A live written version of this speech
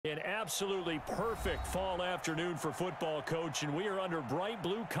An absolutely perfect fall afternoon for football, Coach, and we are under bright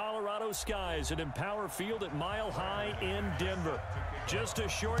blue Colorado skies at Empower Field at Mile High in Denver. Just a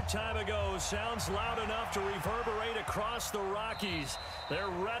short time ago, sounds loud enough to reverberate across the Rockies. They're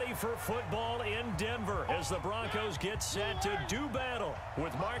ready for football in Denver as the Broncos get set to do battle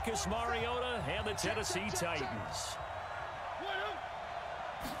with Marcus Mariota and the Tennessee Titans.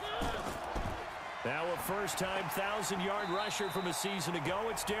 Now a first-time 1,000-yard rusher from a season ago,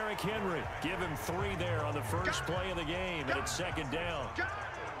 it's Derrick Henry. Give him 3 there on the first play of the game, and it's second down.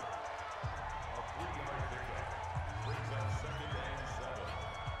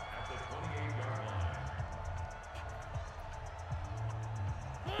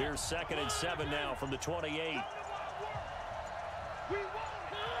 Here's 2nd and 7 now from the 28.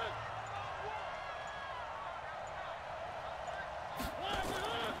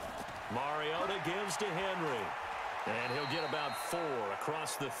 Mariota gives to Henry. And he'll get about 4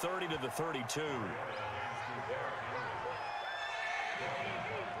 across the 30 to the 32. It's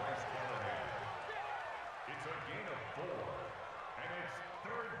a gain of 4, and it's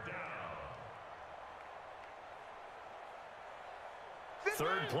 3rd down.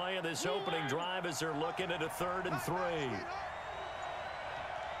 Third play of this opening drive as they're looking at a 3rd and 3.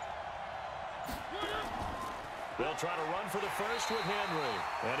 They'll try to run for the first with Henry.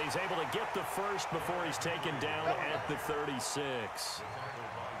 And he's able to get the first before he's taken down at the 36.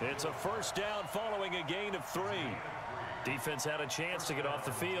 It's a first down following a gain of 3. Defense had a chance to get off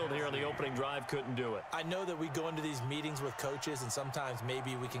the field here on the opening drive, couldn't do it. I know that we go into these meetings with coaches, and sometimes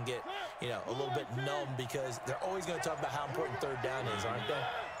maybe we can get, a little bit numb because they're always going to talk about how important 3rd down is, aren't they?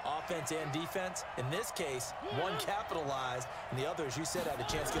 Offense and defense. In this case, one capitalized, and the other, as you said, had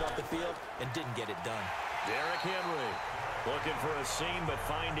a chance to get off the field and didn't get it done. Derrick Henry looking for a seam but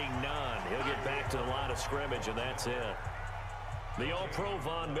finding none. He'll get back to the line of scrimmage, and that's it. The All-Pro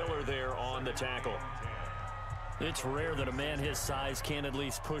Von Miller there on the tackle. It's rare that a man his size can at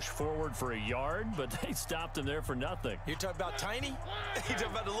least push forward for a yard, but they stopped him there for nothing. You're talking about Tiny? You're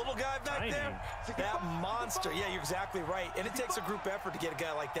talking about the little guy back there? That monster. Yeah, you're exactly right. And it takes a group effort to get a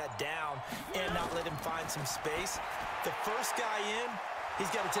guy like that down and not let him find some space. The first guy in,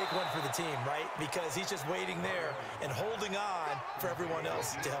 he's got to take one for the team, right? Because he's just waiting there and holding on for everyone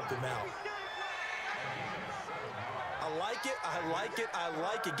else to help him out. I like it, I like it, I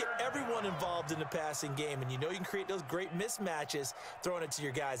like it. Get everyone involved in the passing game, and you can create those great mismatches throwing it to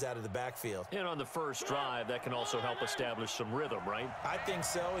your guys out of the backfield. And on the first drive, that can also help establish some rhythm, right? I think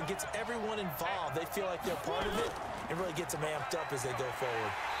so, and gets everyone involved. They feel like they're part of it, and really gets them amped up as they go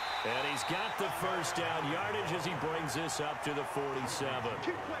forward. And he's got the first down yardage as he brings this up to the 47.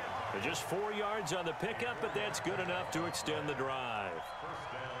 Just 4 yards on the pickup, but that's good enough to extend the drive.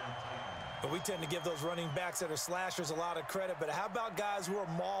 But we tend to give those running backs that are slashers a lot of credit, but how about guys who are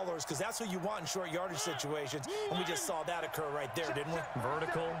maulers? Because that's what you want in short yardage situations, and we just saw that occur right there, didn't we?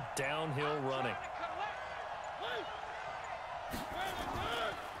 Vertical, downhill running.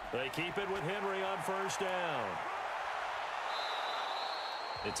 They keep it with Henry on first down.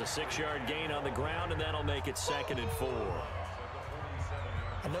 It's a 6-yard gain on the ground, and that'll make it 2nd and 4.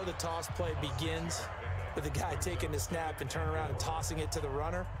 I know the toss play begins with the guy taking the snap and turning around and tossing it to the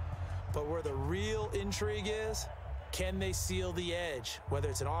runner. But where the real intrigue is, can they seal the edge? Whether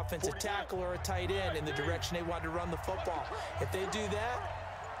it's an offensive tackle or a tight end in the direction they want to run the football. If they do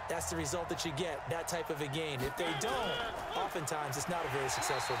that, that's the result that you get, that type of a gain. If they don't, oftentimes it's not a very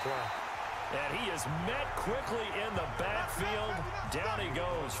successful play. And he is met quickly in the backfield. Down he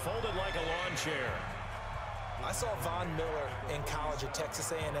goes, folded like a lawn chair. I saw Von Miller in college at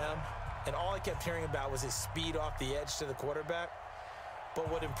Texas A&M, and all I kept hearing about was his speed off the edge to the quarterback. But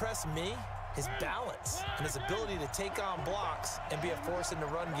what impressed me, his balance and his ability to take on blocks and be a force in the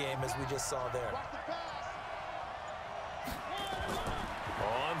run game, as we just saw there.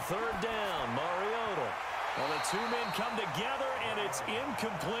 On 3rd down, Mariota. Well, the 2 men come together, and it's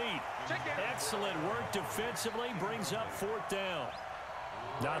incomplete. Excellent work defensively, brings up 4th down.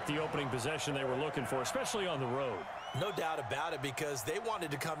 Not the opening possession they were looking for, especially on the road. No doubt about it, because they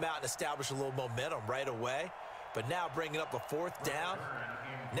wanted to come out and establish a little momentum right away. But now bringing up a 4th down,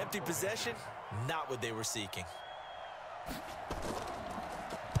 an empty possession, not what they were seeking.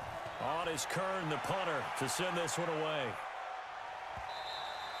 On is Kern, the punter, to send this one away.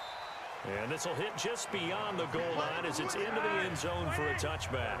 And this will hit just beyond the goal line as it's into the end zone for a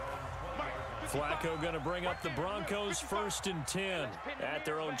touchback. Flacco going to bring up the Broncos 1st and 10 at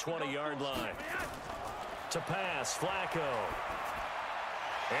their own 20-yard line. To pass, Flacco.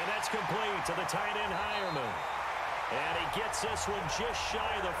 And that's complete to the tight end, Hireman. And he gets this one just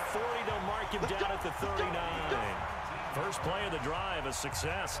shy of the 40 to mark him down at the 39. First play of the drive, a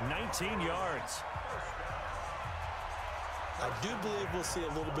success, 19 yards. I do believe we'll see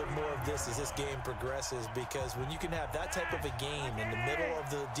a little bit more of this as this game progresses, because when you can have that type of a game in the middle of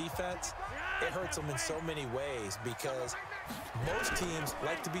the defense, it hurts them in so many ways, because most teams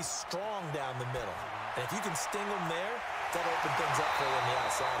like to be strong down the middle. And if you can sting them there, that'll open things up for you on the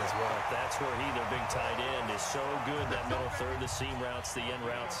outside as well. That's where their big tight end, is so good, that middle third, the seam routes, the end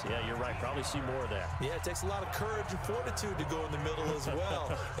routes. Yeah, you're right. Probably see more of that. Yeah, it takes a lot of courage and fortitude to go in the middle as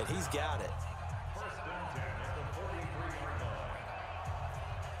well, and he's got it.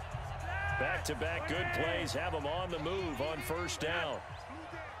 Back-to-back good plays have them on the move on first down.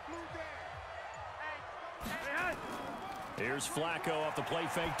 Here's Flacco off the play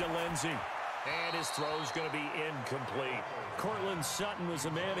fake to Lindsey. And his throw's going to be incomplete. Cortland Sutton was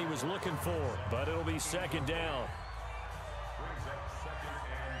the man he was looking for, but it'll be second down.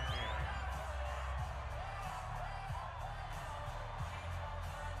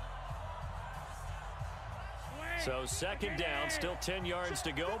 So second down, still 10 yards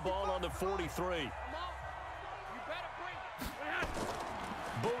to go. Ball on the 43.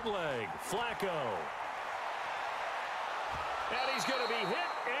 Bootleg, Flacco. And he's going to be hit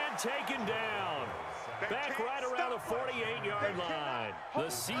and taken down. Back right around the 48-yard line. The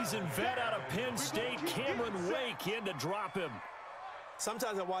seasoned vet out of Penn State, Cameron Wake, in to drop him.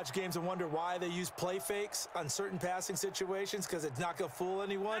 Sometimes I watch games and wonder why they use play fakes on certain passing situations, because it's not going to fool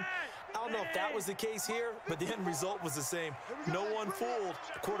anyone. I don't know if that was the case here, but the end result was the same. No one fooled.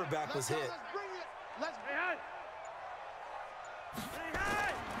 The quarterback was hit.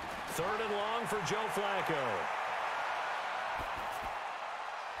 Third and long for Joe Flacco.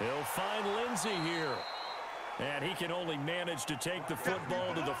 He'll find Lindsey here. And he can only manage to take the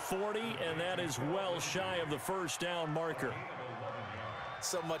football to the 40, and that is well shy of the first down marker.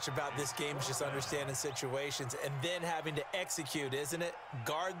 So much about this game is just understanding situations and then having to execute, isn't it?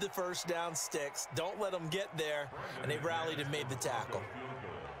 Guard the first down sticks. Don't let them get there. And they rallied and made the tackle.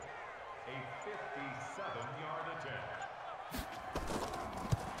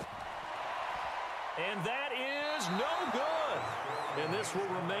 And that is no good. And this will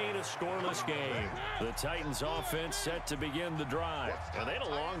remain a scoreless game. The Titans offense set to begin the drive. And they had a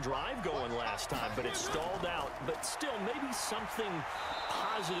long drive going last time, but it stalled out. But still, maybe something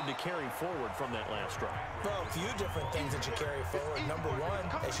positive to carry forward from that last drive. Well, a few different things that you carry forward. Number one,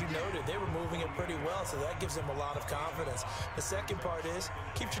 as you noted, they were moving it pretty well, so that gives them a lot of confidence. The second part is,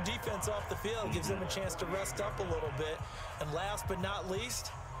 keeps your defense off the field, gives them a chance to rest up a little bit. And last but not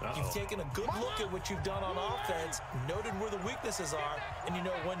least, you've taken a good look at what you've done on offense, noted where the weaknesses are, and you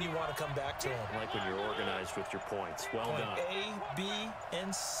know when you want to come back to them. I like when you're organized with your points. Well done. A, B,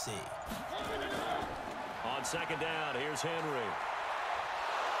 and C. On second down, here's Henry.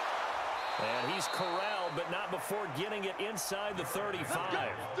 And he's corralled, but not before getting it inside the 35.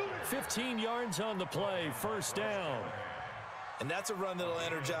 15 yards on the play, first down. And that's a run that'll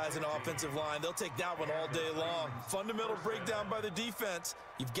energize an offensive line. They'll take that one all day long. Fundamental breakdown by the defense.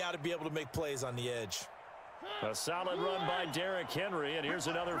 You've got to be able to make plays on the edge. A solid run by Derrick Henry, and here's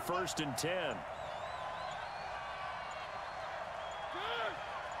another 1st and 10.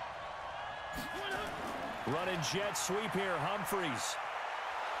 Running jet sweep here, Humphries.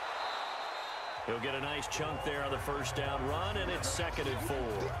 He'll get a nice chunk there on the first down run, and it's 2nd and 4.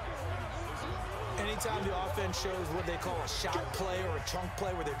 Anytime the offense shows what they call a shot play or a chunk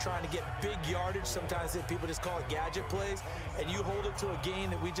play where they're trying to get big yardage, sometimes people just call it gadget plays, and you hold it to a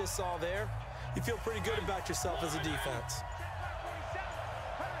gain that we just saw there, you feel pretty good about yourself as a defense.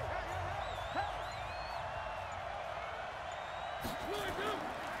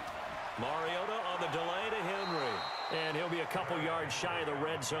 Mariota on the delay to Henry. And he'll be a couple yards shy of the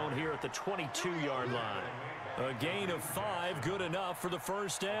red zone here at the 22-yard line. A gain of 5, good enough for the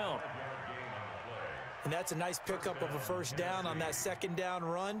first down. And that's a nice pickup of a first down on that second down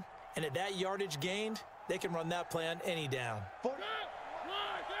run. And at that yardage gained, they can run that play on any down.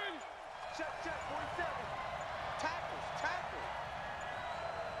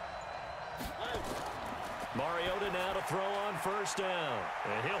 Mariota now to throw on first down.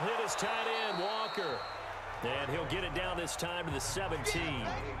 And he'll hit his tight end, Walker. And he'll get it down this time to the 17.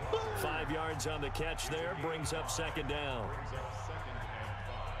 5 yards on the catch there, brings up second down.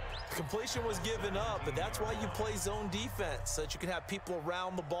 Completion was given up, but that's why you play zone defense, so that you can have people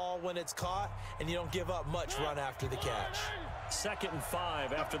around the ball when it's caught, and you don't give up much run after the catch. 2nd and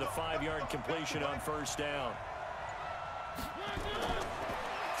 5 after the 5-yard completion on first down.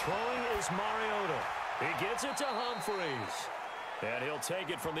 Throwing is Mariota. He gets it to Humphries. And he'll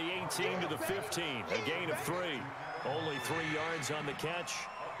take it from the 18 to the 15. A gain of 3. Only 3 yards on the catch.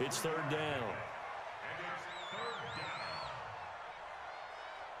 It's 3rd down.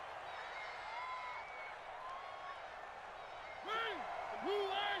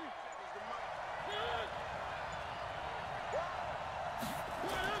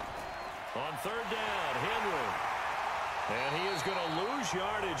 On third down, Henry. And he is going to lose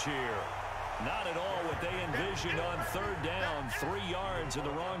yardage here. Not at all what they envisioned on third down. 3 yards in the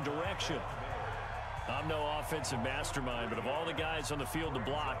wrong direction. I'm no offensive mastermind, but of all the guys on the field to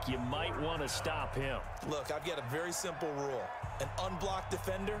block, you might want to stop him. Look, I've got a very simple rule. An unblocked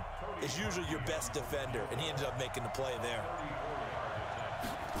defender is usually your best defender, and he ended up making the play there.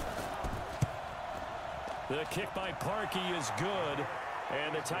 The kick by Parkey is good,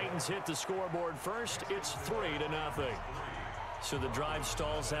 and the Titans hit the scoreboard first. It's 3-0. So the drive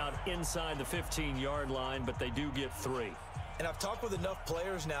stalls out inside the 15-yard line, but they do get 3. And I've talked with enough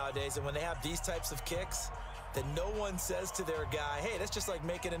players nowadays, and when they have these types of kicks, that no one says to their guy, hey, that's just like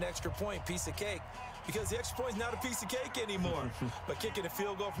making an extra point, piece of cake. Because the extra point is not a piece of cake anymore. But kicking a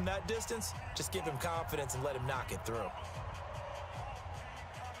field goal from that distance, just give him confidence and let him knock it through.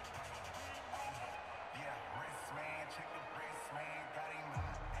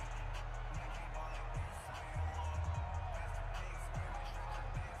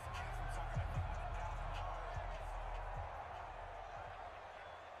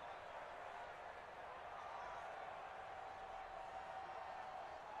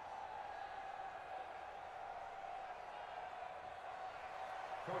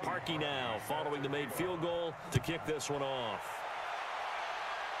 Parkey now following the made field goal to kick this one off.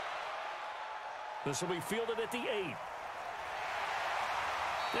 This will be fielded at the 8.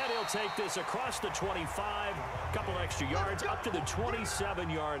 And he'll take this across the 25, couple extra yards up to the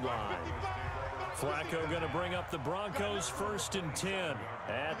 27-yard line. Flacco going to bring up the Broncos 1st and 10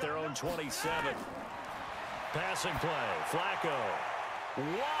 at their own 27. Passing play, Flacco.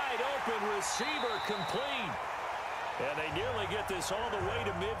 Wide open receiver, complete. And they nearly get this all the way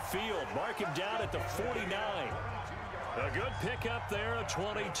to midfield. Mark him down at the 49. A good pickup there, a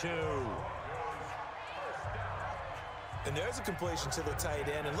 22. And there's a completion to the tight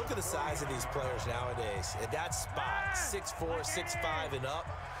end. And look at the size of these players nowadays. At that spot, 6'4", 6'5", and up.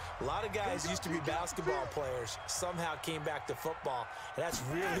 A lot of guys used to be basketball players, somehow came back to football. And that's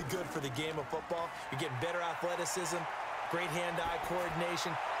really good for the game of football. You're getting better athleticism, great hand-eye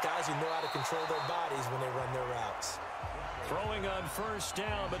coordination, guys who know how to control their bodies when they run their routes. Throwing on 1st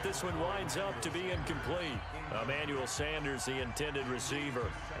down, but this one winds up to be incomplete. Emmanuel Sanders, the intended receiver,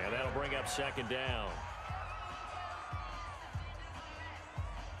 and that'll bring up 2nd down.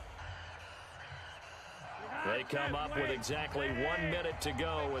 They come up with exactly 1 minute to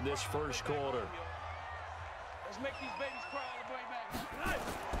go in this first quarter. Let's make these babies cry all the way back.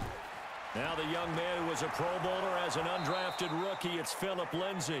 Now the young man who was a Pro Bowler as an undrafted rookie, it's Phillip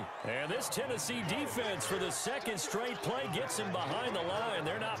Lindsay. And this Tennessee defense for the 2nd straight play gets him behind the line.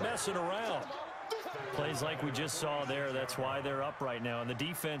 They're not messing around. Plays like we just saw there, that's why they're up right now. And the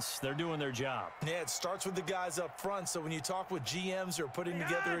defense, they're doing their job. Yeah, it starts with the guys up front. So when you talk with GMs who are putting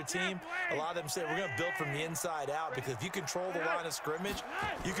together a team, a lot of them say we're going to build from the inside out, because if you control the line of scrimmage,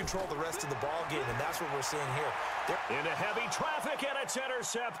 you control the rest of the ball game, and that's what we're seeing here. Into heavy traffic, and it's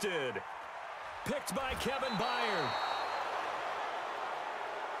intercepted. Picked by Kevin Byard.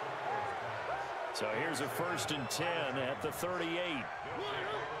 So here's a 1st and 10 at the 38.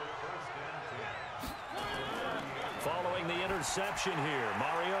 Following the interception here,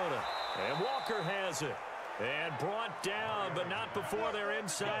 Mariota. And Walker has it. And brought down, but not before they're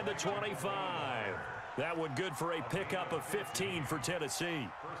inside the 25. That one good for a pickup of 15 for Tennessee.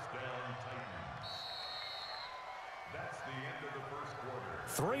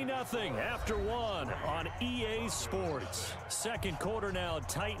 3-0 after 1 on EA Sports. 2nd quarter now,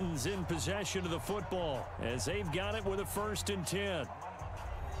 Titans in possession of the football as they've got it with a 1st and 10.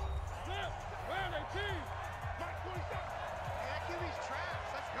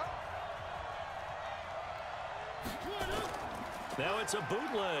 Now it's a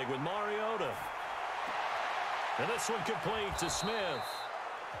bootleg with Mariota. And this one complete to Smith.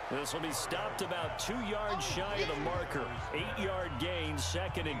 This will be stopped about 2 yards shy of the marker. 8-yard gain,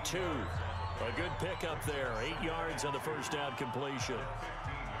 2nd and 2. A good pickup there. 8 yards on the 1st down completion.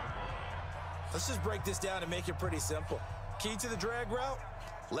 Let's just break this down and make it pretty simple. Key to the drag route,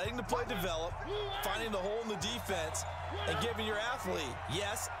 letting the play develop, finding the hole in the defense, and giving your athlete,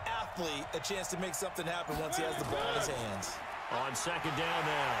 yes, athlete, a chance to make something happen once he has the ball in his hands. On 2nd down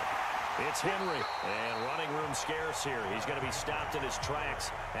now, it's Henry. And running room scarce here. He's going to be stopped in his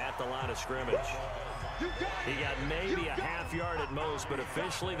tracks at the line of scrimmage. He got maybe a half yard at most, but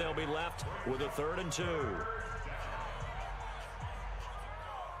officially they'll be left with a 3rd and 2.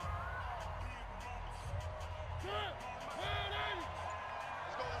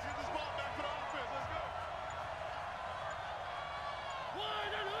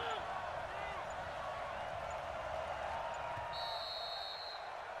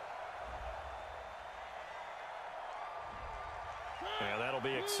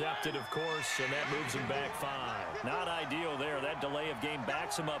 That'll be accepted, of course, and that moves them back 5. Not ideal there. That delay of game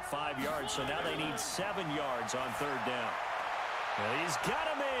backs them up 5 yards, so now they need 7 yards on 3rd down. And he's got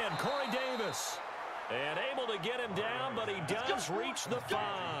him in, Corey Davis. And able to get him down, but he does reach the 5.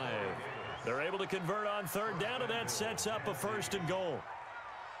 They're able to convert on 3rd down, and that sets up a 1st and goal.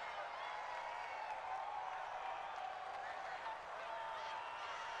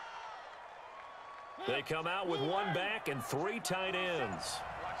 They come out with 1 back and 3 tight ends.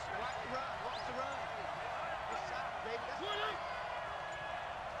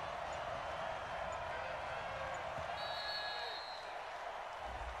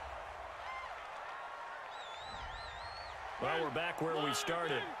 Well, we're back where we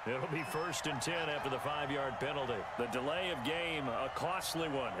started. It'll be 1st and 10 after the 5-yard penalty. The delay of game, a costly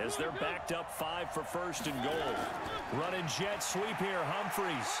one, as they're backed up 5 for 1st and goal. Running jet sweep here,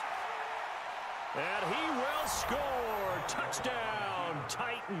 Humphries. And he will score. Touchdown,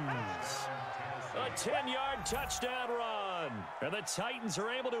 Titans. A 10-yard touchdown run. And the Titans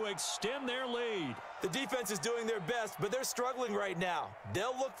are able to extend their lead. The defense is doing their best, but they're struggling right now.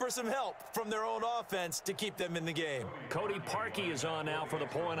 They'll look for some help from their own offense to keep them in the game. Cody Parkey is on now for the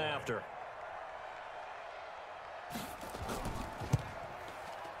point after.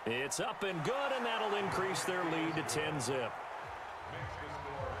 It's up and good, and that'll increase their lead to 10-zip.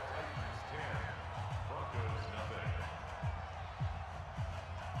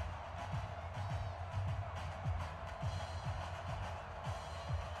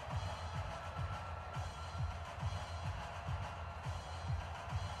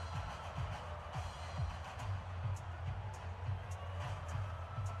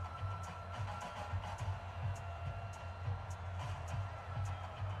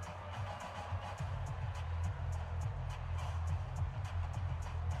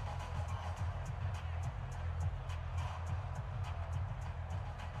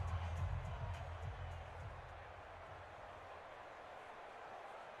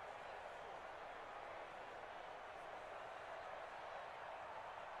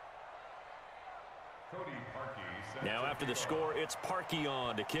 Now after the score, it's Parkey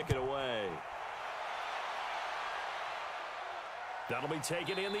on to kick it away. That'll be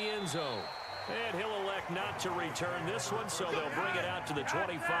taken in the end zone. And he'll elect not to return this one, so they'll bring it out to the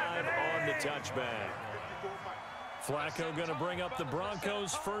 25 on the touchback. Flacco going to bring up the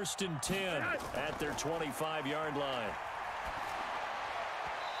Broncos 1st and 10 at their 25-yard line.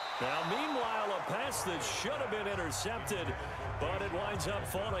 Now, meanwhile, a pass that should have been intercepted, but it winds up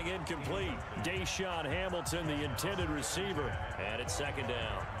falling incomplete. Deshaun Hamilton, the intended receiver, and it's 2nd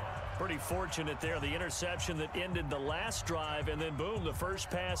down. Pretty fortunate there, the interception that ended the last drive, and then boom, the first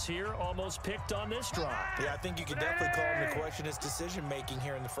pass here almost picked on this drive. Yeah, I think you could definitely call him to question his decision-making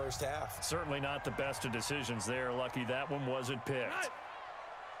here in the first half. Certainly not the best of decisions there. Lucky that one wasn't picked.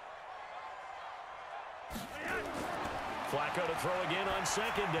 Flacco to throw again on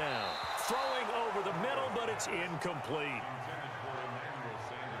 2nd down. Throwing over the middle, but it's incomplete.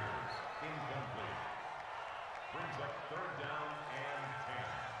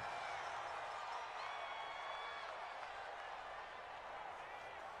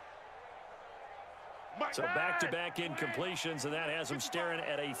 So back-to-back incompletions, and that has them staring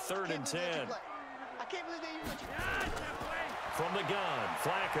at a 3rd and 10. I can't believe they even From the gun,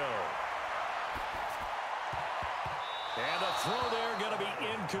 Flacco. And a throw there going to be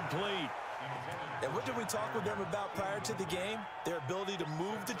incomplete. And what did we talk with them about prior to the game? Their ability to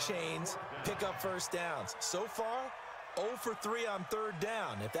move the chains, pick up 1st downs. So far, 0 for 3 on 3rd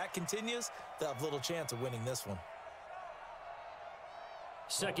down. If that continues, they'll have little chance of winning this one.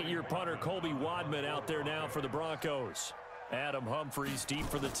 2nd-year punter Colby Wadman out there now for the Broncos. Adam Humphries deep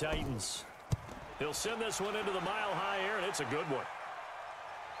for the Titans. He'll send this one into the mile-high air, and it's a good one.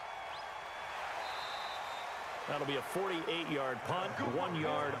 That'll be a 48-yard punt, 1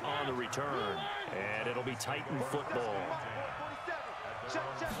 yard on the return. And it'll be Titan football.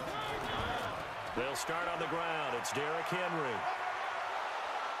 They'll start on the ground. It's Derrick Henry.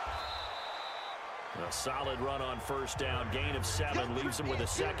 A solid run on 1st down. Gain of 7 leaves them with a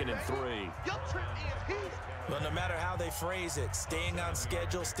 2nd and 3. Well, no matter how they phrase it, staying on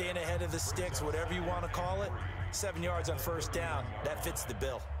schedule, staying ahead of the sticks, whatever you want to call it, 7 yards on 1st down, that fits the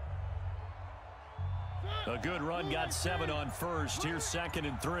bill. A good run, got 7 on 1st. Here's 2nd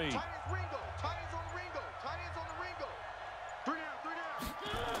and 3. Tight ends on the Ringo. Tight ends on the Ringo. 3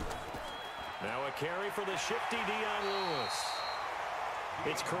 down. Now a carry for the shifty Dion Lewis.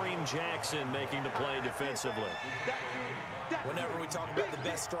 It's Kareem Jackson making the play defensively. Whenever we talk about the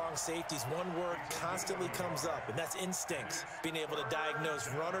best strong safeties, one word constantly comes up, and that's instincts. Being able to diagnose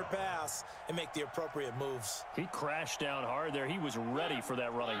run or pass and make the appropriate moves. He crashed down hard there. He was ready for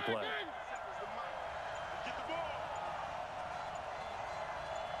that running play.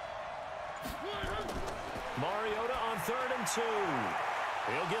 Mariota on 3rd and 2.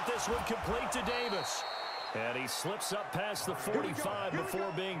 He'll get this one complete to Davis. And he slips up past the 45 before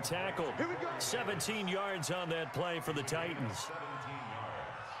being tackled. 17 yards on that play for the Titans.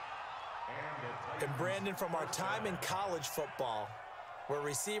 And Brandon, from our time in college football, where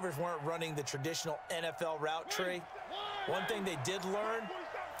receivers weren't running the traditional NFL route tree, one thing they did learn,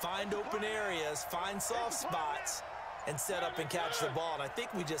 find open areas, find soft spots, and set up and catch the ball. And I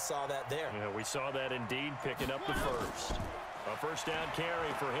think we just saw that there. Yeah, we saw that indeed, picking up the first. A first down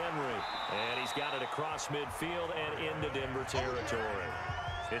carry for Henry. And he's got it across midfield and into Denver territory.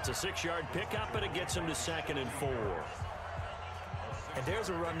 It's a 6-yard pickup, and it gets him to 2nd and 4. And there's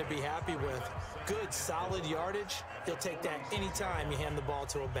a run to be happy with. Good, solid yardage. He'll take that anytime you hand the ball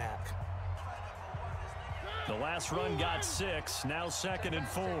to a back. The last run got 6. Now 2nd and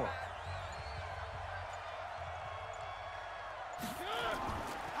 4.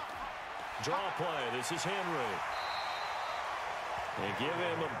 Draw play. This is Henry. They give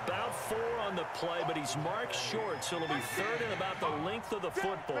him about 4 on the play, but he's marked short, so it'll be 3rd and about the length of the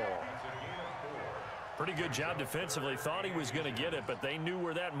football. Pretty good job defensively. Thought he was going to get it, but they knew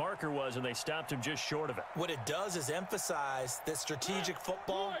where that marker was, and they stopped him just short of it. What it does is emphasize that strategic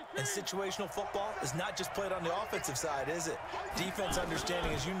football and situational football is not just played on the offensive side, is it? Defense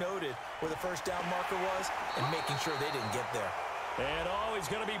understanding, as you noted, where the first down marker was and making sure they didn't get there. And he's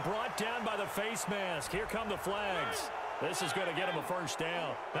going to be brought down by the face mask. Here come the flags. This is going to get him a first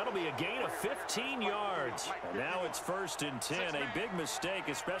down. That'll be a gain of 15 yards. And now it's 1st and 10. A big mistake,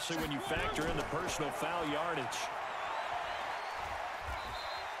 especially when you factor in the personal foul yardage.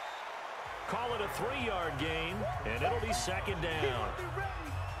 Call it a 3-yard gain, and it'll be 2nd down.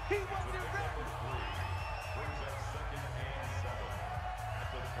 He wasn't ready.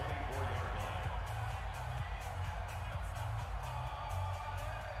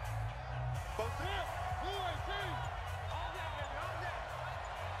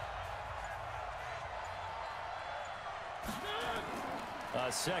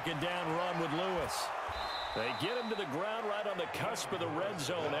 A 2nd down run with Lewis. They get him to the ground right on the cusp of the red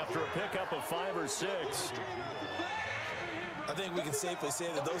zone after a pickup of 5 or 6. I think we can safely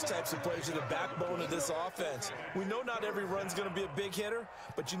say that those types of plays are the backbone of this offense. We know not every run's going to be a big hitter,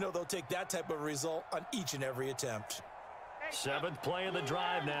 but you know they'll take that type of result on each and every attempt. 7th play of the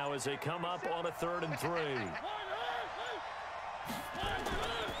drive now as they come up on a 3rd and 3.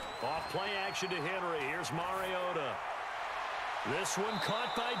 Off play action to Henry. Here's Mariota. This one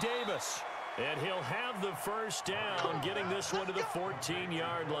caught by Davis. And he'll have the first down, getting this one to the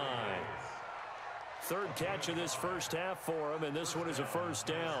 14-yard line. 3rd catch of this first half for him, and this one is a first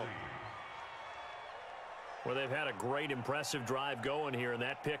down. Well, they've had a great, impressive drive going here, and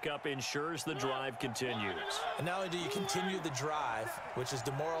that pickup ensures the drive continues. And not only do you continue the drive, which is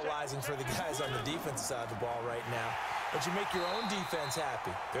demoralizing for the guys on the defensive side of the ball right now, but you make your own defense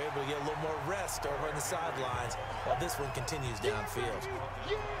happy. They're able to get a little more rest over on the sidelines while this one continues downfield.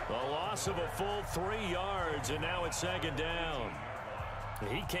 A loss of a full 3 yards, and now it's 2nd down.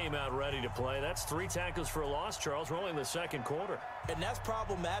 He came out ready to play. That's 3 tackles for a loss, Charles. We're only in the 2nd quarter. And that's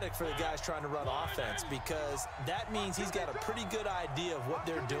problematic for the guys trying to run offense because that means he's got a pretty good idea of what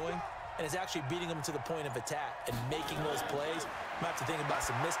they're doing and is actually beating them to the point of attack and making those plays. Might have to think about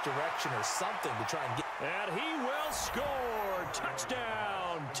some misdirection or something to try and get. And he will score.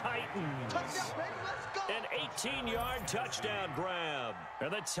 Touchdown, Titans. Touchdown, baby, let's go. An 18-yard touchdown grab.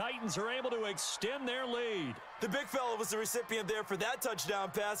 And the Titans are able to extend their lead. The big fella was the recipient there for that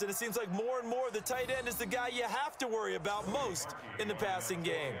touchdown pass, and it seems like more and more the tight end is the guy you have to worry about most in the passing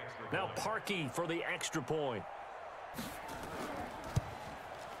game. Now Parkey for the extra point.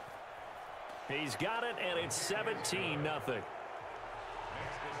 He's got it, and it's 17-0.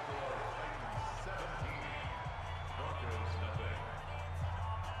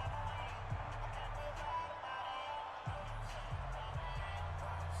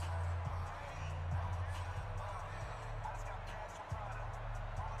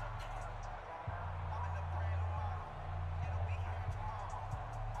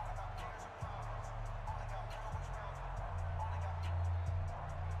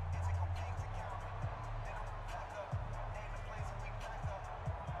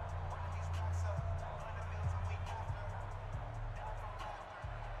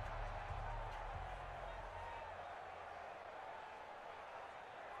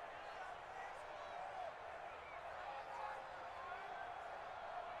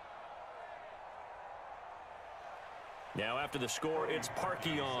 Now after the score, it's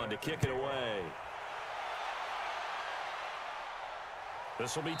Parkey on to kick it away.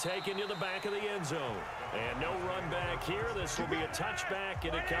 This will be taken to the back of the end zone. And no run back here. This will be a touchback,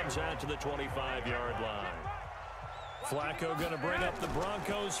 and it comes out to the 25-yard line. Flacco going to bring up the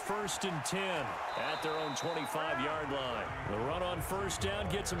Broncos 1st and 10 at their own 25-yard line. The run on first down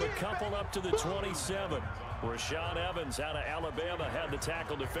gets him a couple up to the 27. Rashaan Evans out of Alabama had the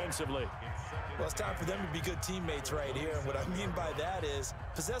tackle defensively. Well, it's time for them to be good teammates right here. And what I mean by that is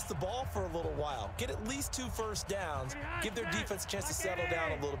possess the ball for a little while. Get at least 2 first downs. Give their defense a chance to settle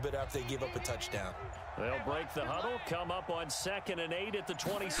down a little bit after they give up a touchdown. They'll break the huddle, come up on 2nd and 8 at the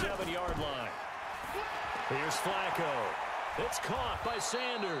 27-yard line. Here's Flacco. It's caught by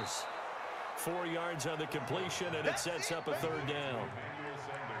Sanders. 4 yards on the completion, and it sets up a 3rd down.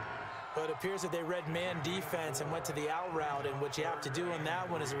 But it appears that they read man defense and went to the out route, and what you have to do on that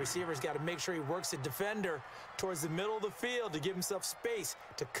one is the receiver's got to make sure he works the defender towards the middle of the field to give himself space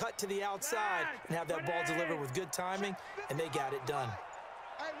to cut to the outside and have that ball delivered with good timing, and they got it done.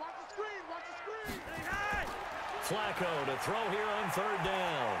 Hey, watch the screen, watch the screen. Flacco to throw here on 3rd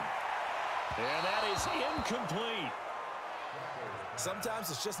down. And that is incomplete. Sometimes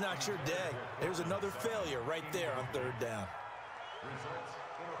it's just not your day. There's another failure right there on 3rd down.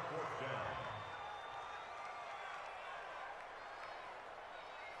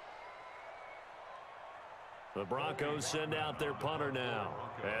 The Broncos send out their punter now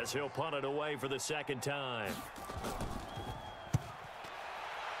as he'll punt it away for the 2nd time.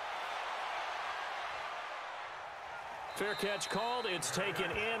 Fair catch called. It's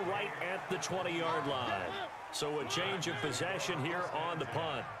taken in right at the 20-yard line. So a change of possession here on the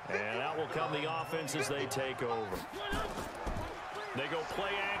punt. And out will come the offense as they take over. They go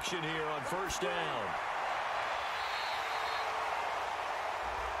play action here on 1st down.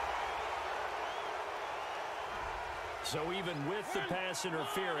 So even with the pass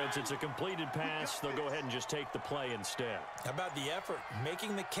interference, it's a completed pass. They'll go ahead and just take the play instead. How about the effort?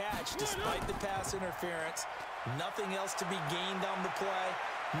 Making the catch despite the pass interference. Nothing else to be gained on the play.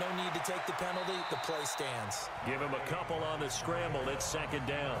 No need to take the penalty. The play stands. Give him a couple on the scramble. It's 2nd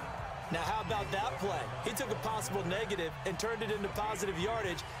down. Now, how about that play? He took a possible negative and turned it into positive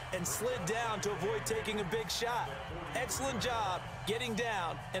yardage and slid down to avoid taking a big shot. Excellent job getting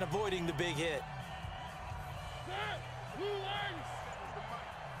down and avoiding the big hit. Hey,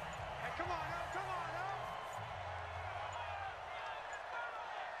 come on now, come on now.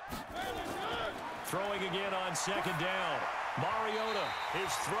 Throwing again on 2nd down. Mariota,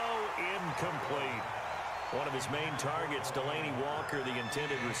 his throw incomplete. One of his main targets, Delaney Walker, the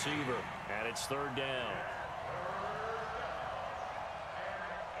intended receiver. And it's 3rd down.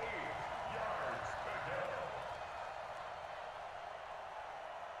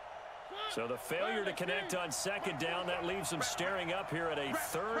 So the failure to connect on 2nd down, that leaves them staring up here at a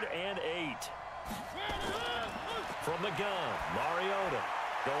 3rd and 8. From the gun, Mariota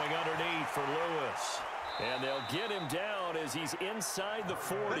going underneath for Lewis. And they'll get him down as he's inside the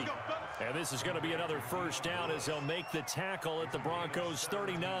 40. And this is going to be another 1st down as they'll make the tackle at the Broncos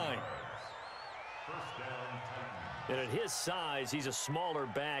 39. And at his size, he's a smaller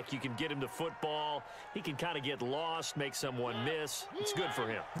back. You can get him the football. He can kind of get lost, make someone miss. It's good for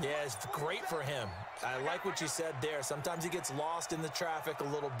him. Yeah, it's great for him. I like what you said there. Sometimes he gets lost in the traffic a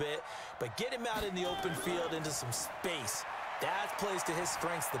little bit, but get him out in the open field into some space. That plays to his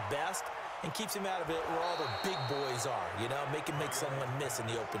strengths the best and keeps him out of it where all the big boys are, you know, make someone miss in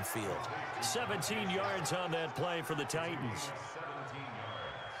the open field. 17 yards on that play for the Titans.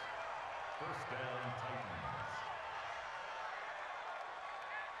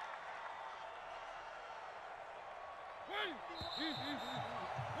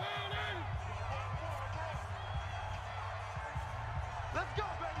 Let's go,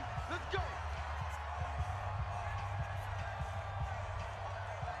 baby. Let's go.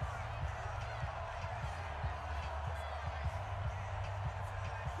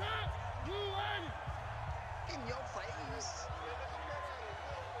 In your face.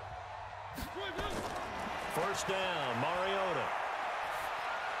 1st down, Mariota.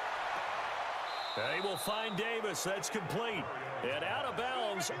 They will find Davis. That's complete. And out of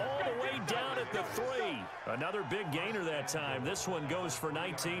bounds all the way down at the 3. Another big gainer that time. This one goes for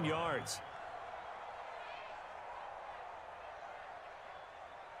 19 yards.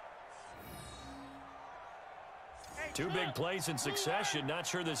 Two big plays in succession. Not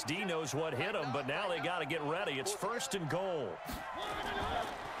sure this D knows what hit him, but now they got to get ready. It's 1st and goal.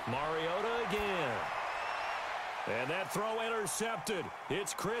 Mariota again. And that throw intercepted.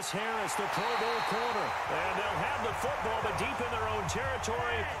 It's Chris Harris, the Pro Bowl corner. And they'll have the football, but deep in their own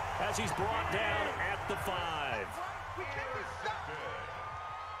territory as he's brought down at the 5. We can't be stopped.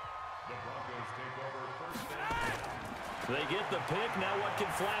 The Broncos take over first down. They get the pick. Now what can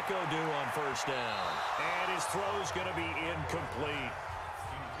Flacco do on first down? And his throw's going to be incomplete.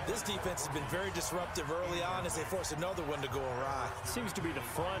 This defense has been very disruptive early on as they force another one to go awry. Seems to be the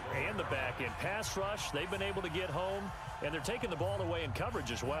front and the back end. Pass rush, they've been able to get home, and they're taking the ball away in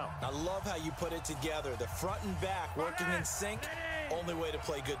coverage as well. I love how you put it together. The front and back working in sync. Only way to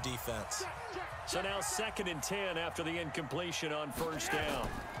play good defense. So now 2nd and 10 after the incompletion on first down.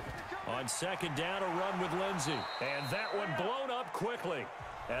 On 2nd down, a run with Lindsey. And that one blown up quickly,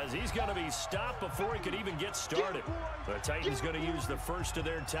 as he's going to be stopped before he could even get started. The Titans going to use the first of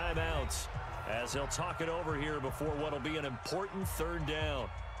their timeouts as they'll talk it over here before what will be an important 3rd down.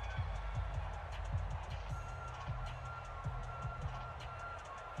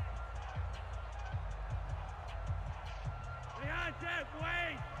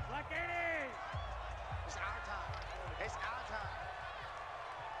 Wait, like it is. It's our time. It's our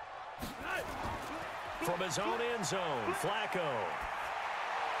time. From his own end zone, Flacco.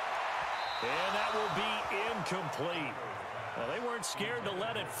 And that will be incomplete. Well, they weren't scared to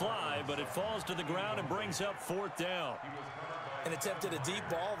let it fly, but it falls to the ground and brings up 4th down. An attempt at a deep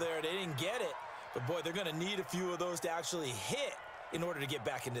ball there. They didn't get it. But, boy, they're going to need a few of those to actually hit in order to get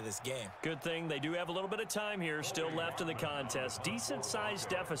back into this game. Good thing they do have a little bit of time here still left in the contest. Decent-sized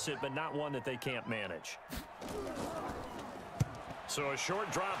deficit, but not one that they can't manage. So a short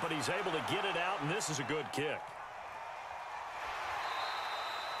drop, but he's able to get it out, and this is a good kick.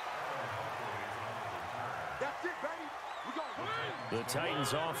 That's it, baby. We're going to win. The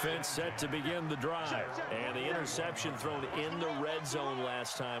Titans offense set to begin the drive. And the interception thrown in the red zone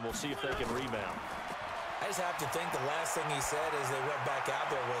last time. We'll see if they can rebound. I just have to think the last thing he said as they went back out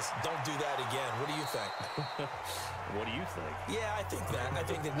there was, don't do that again. What do you think? What do you think? Yeah, I think that. I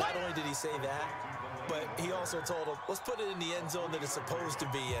think that not only did he say that, but he also told him, let's put it in the end zone that it's supposed to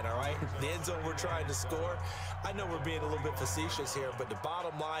be in, all right? The end zone we're trying to score. I know we're being a little bit facetious here, but the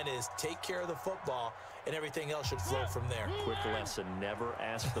bottom line is take care of the football, and everything else should flow from there. Quick lesson, never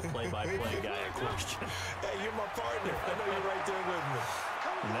ask the play-by-play guy a question. Hey, you're my partner. I know you're right there with me.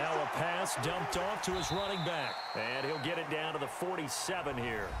 Now a pass dumped off to his running back. And he'll get it down to the 47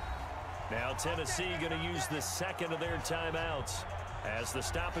 here. Now Tennessee going to use the 2nd of their timeouts, as the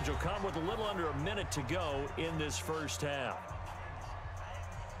stoppage will come with a little under a minute to go in this first half.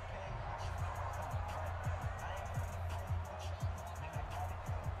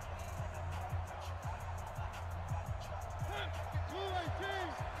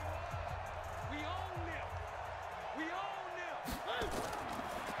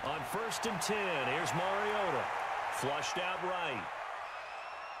 On 1st and 10, here's Mariota. Flushed out right.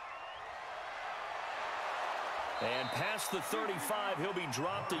 And past the 35, he'll be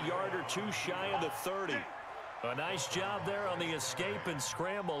dropped a yard or two shy of the 30. A nice job there on the escape and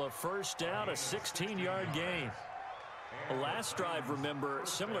scramble. A first down, a 16-yard gain. Last drive, remember,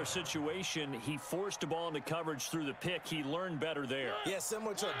 similar situation. He forced a ball into coverage through the pick. He learned better there. Yeah,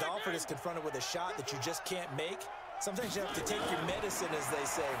 similar to a golfer that's confronted with a shot that you just can't make. Sometimes you have to take your medicine, as they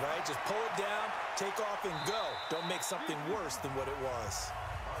say, right? Just pull it down, take off, and go. Don't make something worse than what it was.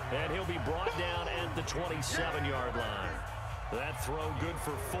 And he'll be brought down at the 27-yard line. That throw good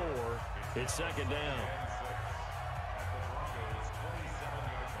for 4. It's 2nd down.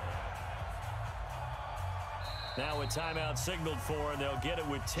 Now a timeout signaled for, and they'll get it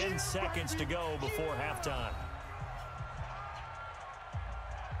with 10 seconds to go before halftime.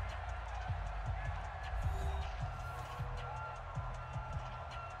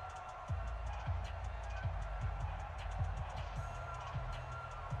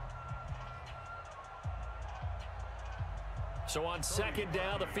 So on 2nd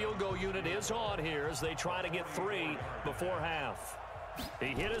down, the field goal unit is on here as they try to get 3 before half. He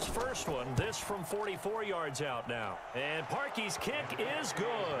hit his first one, this from 44 yards out now. And Parkey's kick is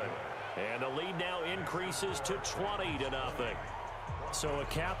good. And the lead now increases to 20-0. So a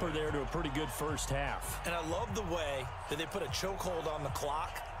capper there to a pretty good first half. And I love the way that they put a chokehold on the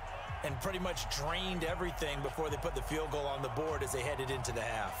clock and pretty much drained everything before they put the field goal on the board as they headed into the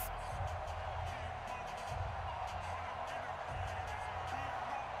half.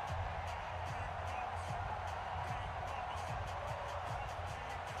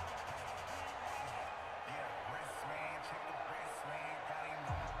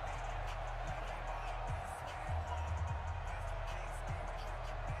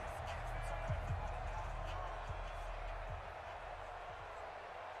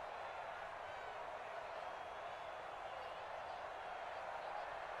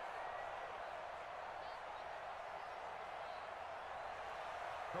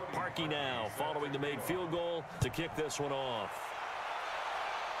 Parkey now following the made field goal to kick this one off.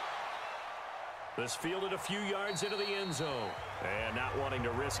 This fielded a few yards into the end zone. And not wanting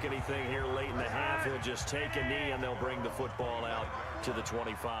to risk anything here late in the half, he'll just take a knee and they'll bring the football out to the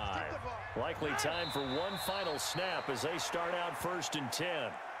 25. Likely time for one final snap as they start out 1st and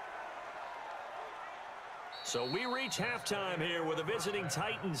 10. So we reach halftime here with the visiting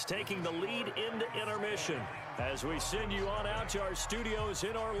Titans taking the lead into intermission. As we send you on out to our studios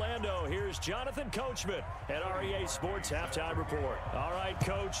in Orlando, here's Jonathan Coachman at REA Sports Halftime Report. All right,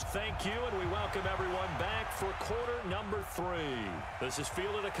 Coach, thank you, and we welcome everyone back for quarter number 3. This is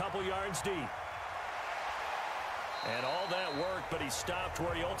fielded a couple yards deep. And all that work, but he stopped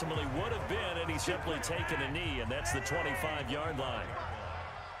where he ultimately would have been, and he's simply taken a knee, and that's the 25-yard line.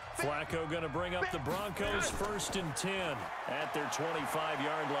 Flacco going to bring up the Broncos 1st and 10 at their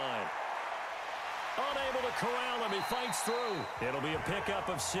 25-yard line. Unable to corral him. He fights through. It'll be a pickup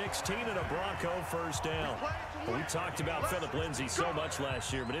of 16 and a Bronco 1st down. Well, we talked about Phillip Lindsay so much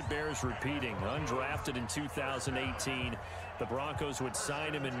last year, but it bears repeating. Undrafted in 2018. The Broncos would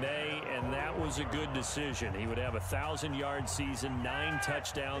sign him in May, and that was a good decision. He would have a 1,000-yard season, 9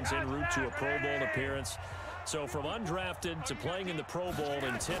 touchdowns en route to a Pro Bowl appearance. So from undrafted to playing in the Pro Bowl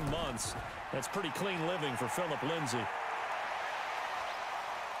in 10 months, that's pretty clean living for Phillip Lindsay.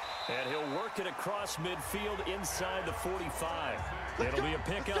 And he'll work it across midfield inside the 45. It'll be a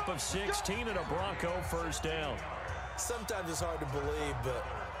pickup of 16 and a Bronco 1st down. Sometimes it's hard to believe, but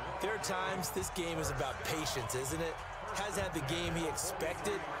there are times this game is about patience, isn't it? Has had the game he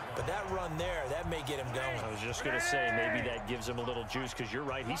expected, but that run there, that may get him going. I was just going to say, maybe that gives him a little juice, because you're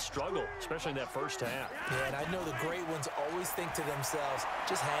right, he struggled, especially in that first half. Yeah, and I know the great ones always think to themselves,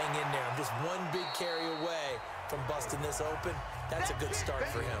 just hang in there. I'm just one big carry away from busting this open. That's a good start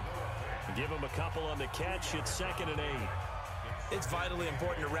for him. Give him a couple on the catch. It's 2nd and 8. It's vitally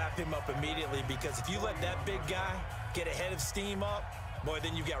important to wrap him up immediately, because if you let that big guy get a head of steam up, boy,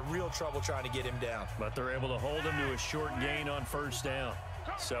 then you've got real trouble trying to get him down. But they're able to hold him to a short gain on 1st down.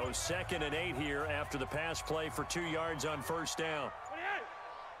 So 2nd and 8 here after the pass play for 2 yards on 1st down.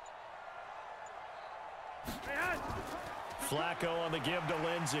 Flacco on the give to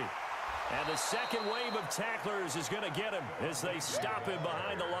Lindsay. And the second wave of tacklers is going to get him as they stop him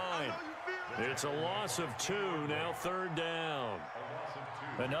behind the line. It's a loss of 2, now 3rd down.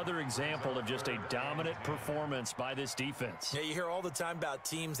 Another example of just a dominant performance by this defense. Yeah, you hear all the time about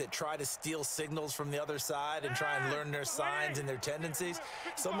teams that try to steal signals from the other side and try and learn their signs and their tendencies.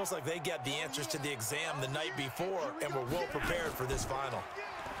 It's almost like they got the answers to the exam the night before and were well prepared for this final.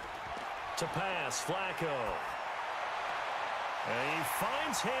 To pass, Flacco. And he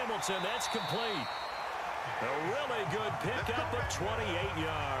finds Hamilton. That's complete. A really good pickup of 28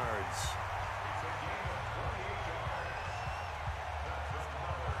 yards.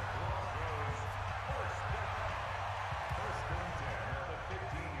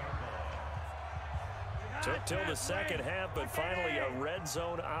 Took till the second half, but finally a red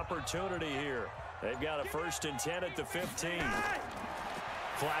zone opportunity here. They've got a 1st and 10 at the 15.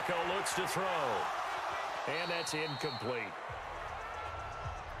 Flacco looks to throw. And that's incomplete.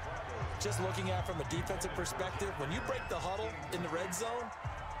 Just looking at it from a defensive perspective, when you break the huddle in the red zone,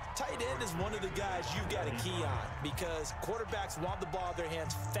 tight end is one of the guys you've got to key on, because quarterbacks want the ball in their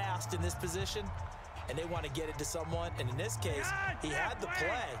hands fast in this position, and they want to get it to someone. And in this case, he had the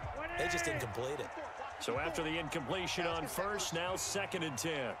play. They just didn't complete it. So after the incompletion on 1st, now 2nd and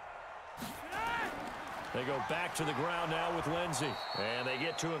 10. They go back to the ground now with Lindsay. And they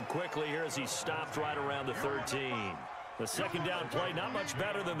get to him quickly here as he stopped right around the 13. The 2nd down play, not much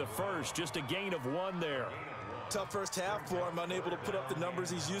better than the first, just a gain of 1 there. Tough first half for him, unable to put up the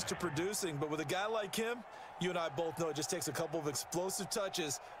numbers he's used to producing. But with a guy like him, you and I both know it just takes a couple of explosive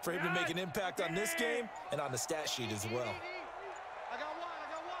touches for him to make an impact on this game and on the stat sheet as well. I got one.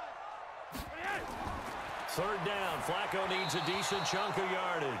 3rd down, Flacco needs a decent chunk of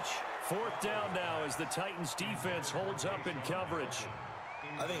yardage. 4th down now as the Titans defense holds up in coverage.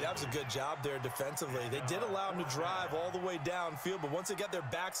 I think that was a good job there defensively. They did allow him to drive all the way downfield, but once they got their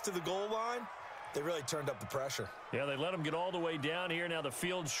backs to the goal line, they really turned up the pressure. Yeah, they let him get all the way down here. Now the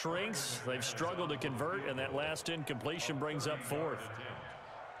field shrinks. They've struggled to convert, and that last incompletion brings up 4th.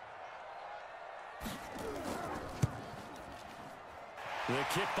 The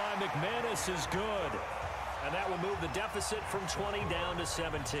kick by McManus is good. And that will move the deficit from 20 down to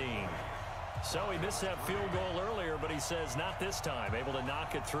 17. So he missed that field goal earlier, but he says not this time. Able to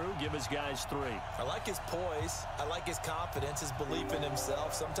knock it through, give his guys 3. I like his poise. I like his confidence, his belief in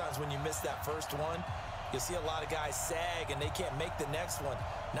himself. Sometimes when you miss that first one, you'll see a lot of guys sag and they can't make the next one.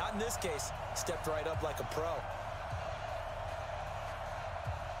 Not in this case. Stepped right up like a pro.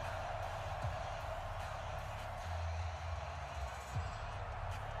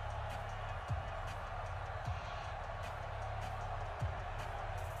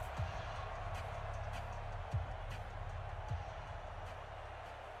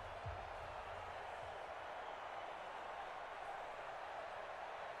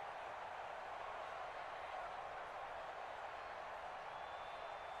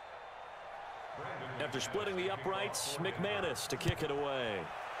 After splitting the uprights, McManus to kick it away.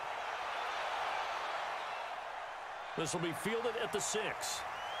 This will be fielded at the 6.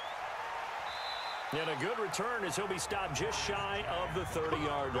 And a good return as he'll be stopped just shy of the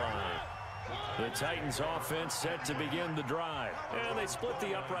 30-yard line. The Titans offense set to begin the drive. And they split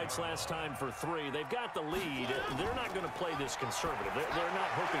the uprights last time for 3. They've got the lead. They're not going to play this conservative. They're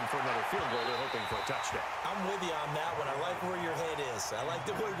not hoping for another field goal. They're hoping for a touchdown. I'm with you on that one. I like where your head is. I like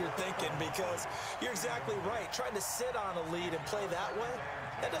the way you're thinking because you're exactly right. Trying to sit on a lead and play that way,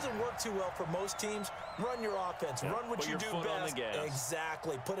 that doesn't work too well for most teams. Run your offense. Run what you do best.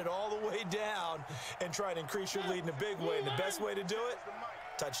 Exactly. Put it all the way down and try to increase your lead in a big way. And the best way to do it,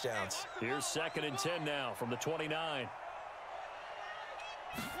 touchdowns. Here's 2nd and 10 now from the 29.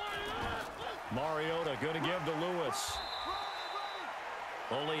 Mariota going to give to Lewis.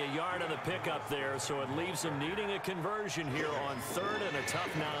 Only a yard on the pickup there, so it leaves them needing a conversion here on 3rd and a tough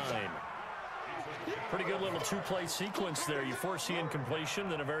 9. Pretty good little 2-play sequence there. You force the incompletion,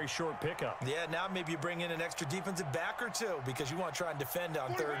 then a very short pickup. Yeah, now maybe you bring in an extra defensive back or 2 because you want to try and defend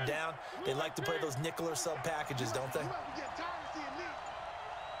on 3rd down. They like to play those nickel or sub packages, don't they?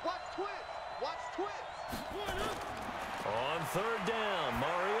 On 3rd down,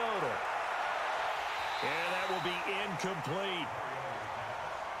 Mariota. And that will be incomplete.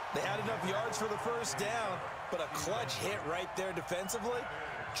 They had enough yards for the 1st down, but a clutch hit right there defensively.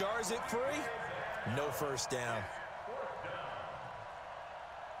 Jars it free. No 1st down.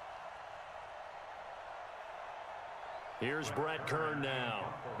 Here's Brett Kern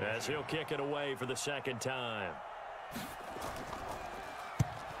now as he'll kick it away for the 2nd time.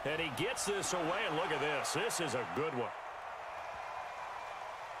 And he gets this away, and look at this. This is a good one.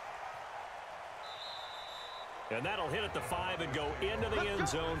 And that'll hit at the 5 and go into the end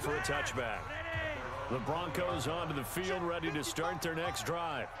zone for a touchback. The Broncos onto the field ready to start their next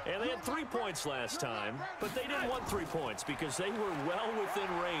drive. And they had 3 points last time, but they didn't want 3 points because they were well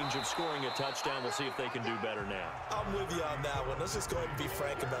within range of scoring a touchdown. We'll see if they can do better now. I'm with you on that one. Let's just go ahead and be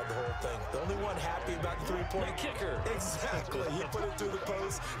frank about the whole thing. The only one happy about the 3-point kicker. Exactly. You put it through the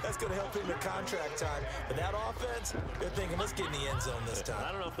post. That's going to help him at contract time. But that offense, they're thinking, let's get in the end zone this time.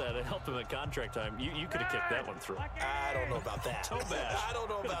 I don't know if that helped him at contract time. You could have kicked that one through. I don't know about that. Toe bash. I don't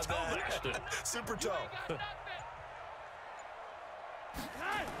know about that. Super toe.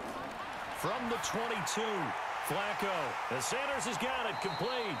 From the 22, Flacco. And Sanders has got it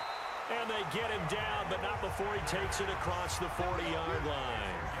complete. And they get him down, but not before he takes it across the 40-yard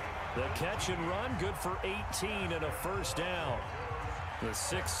line. The catch and run, good for 18 and a 1st down. The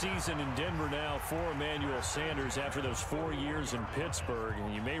 6th season in Denver now for Emmanuel Sanders after those 4 years in Pittsburgh.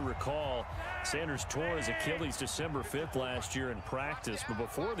 And you may recall Sanders tore his Achilles December 5th last year in practice. But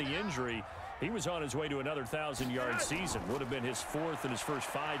before the injury, he was on his way to another 1,000-yard season. Would have been his 4th in his first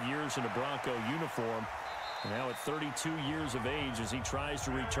 5 years in a Bronco uniform. Now at 32 years of age as he tries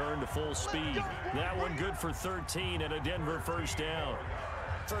to return to full speed. That one good for 13 and a Denver 1st down.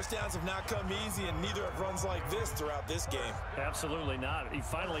 1st downs have not come easy, and neither have runs like this throughout this game. Absolutely not. He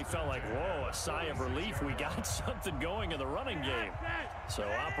finally felt like, whoa, a sigh of relief. We got something going in the running game. So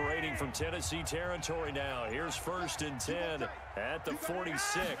operating from Tennessee territory now. Here's 1st and 10 at the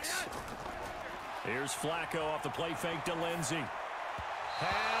 46. Here's Flacco off the play fake to Lindsey.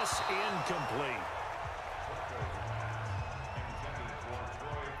 Pass incomplete.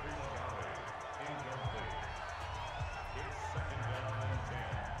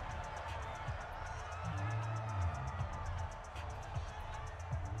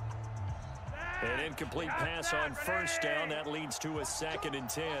 An incomplete pass on 1st down. That leads to a 2nd and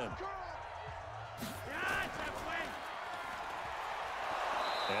 10.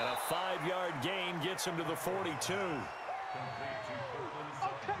 And a 5-yard gain gets him to the 42. Okay,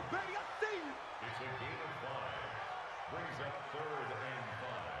 baby, I see you. It's a gain of 5. Brings up 3rd and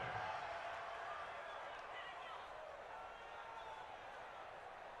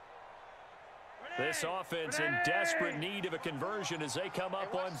 5. This offense in desperate need of a conversion as they come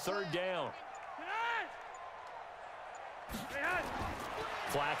up on 3rd down.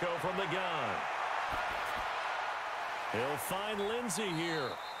 Flacco from the gun. He'll find Lindsey here.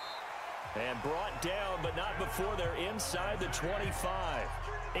 And brought down, but not before they're inside the 25.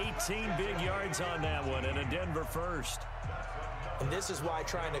 18 big yards on that one, and a Denver 1st. And this is why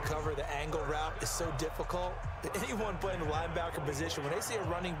trying to cover the angle route is so difficult. Anyone playing the linebacker position, when they see a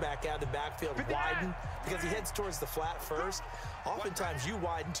running back out of the backfield widen because he heads towards the flat first, oftentimes you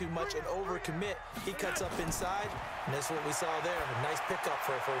widen too much and overcommit. He cuts up inside, and that's what we saw there. A nice pickup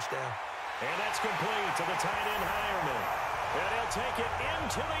for a 1st down. And that's complete to the tight end Hireman. And he'll take it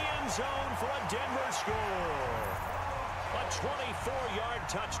into the end zone for a Denver score. A 24-yard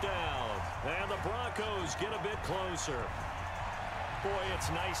touchdown. And the Broncos get a bit closer. Boy, it's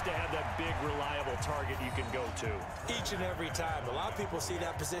nice to have that big, reliable target you can go to. Each and every time. A lot of people see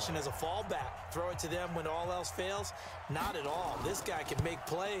that position as a fallback. Throw it to them when all else fails. Not at all. This guy can make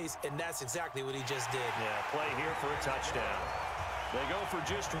plays, and that's exactly what he just did. Yeah, play here for a touchdown. They go for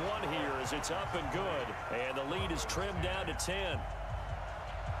just one here as it's up and good. And the lead is trimmed down to 10.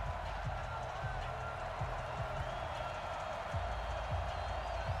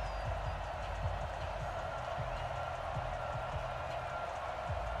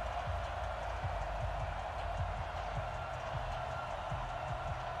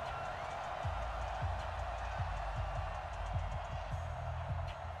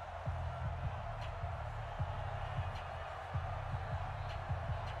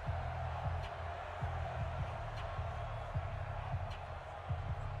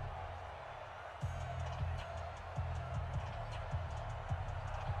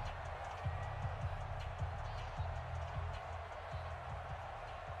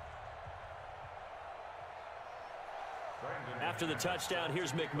 After the touchdown,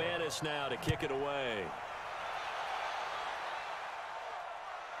 here's McManus now to kick it away.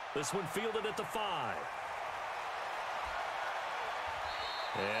 This one fielded at the 5.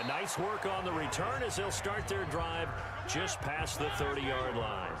 And nice work on the return as they'll start their drive just past the 30-yard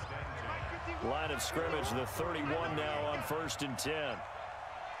line. Line of scrimmage, the 31 now on 1st and 10.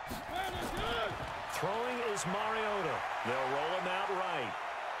 Throwing is Mariota. They'll roll him out right.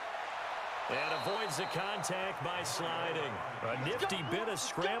 And avoids the contact by sliding. A nifty bit of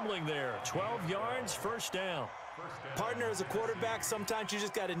scrambling there. 12 yards, first down. Partner, as a quarterback, sometimes you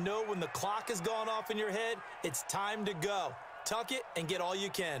just got to know when the clock has gone off in your head, it's time to go. Tuck it and get all you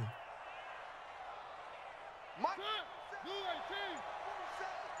can.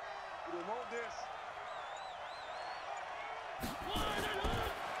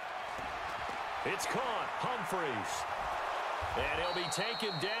 It's caught. Humphreys. And he'll be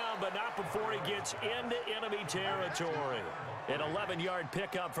taken down, but not before he gets into enemy territory. An 11-yard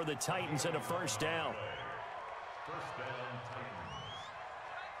pickup for the Titans and a first down. First down, Titans.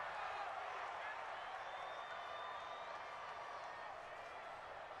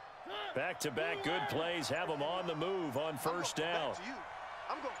 Back-to-back good plays have them on the move on first down.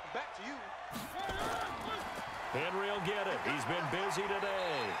 I'm going back to you. Henry will get it. He's been busy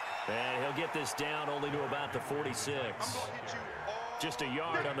today. And he'll get this down only to about the 46. Just a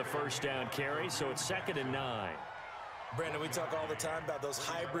yard on the first down carry, so it's 2nd and 9. Brandon, we talk all the time about those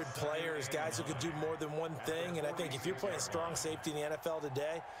hybrid players, guys who can do more than one thing. And I think if you're playing strong safety in the NFL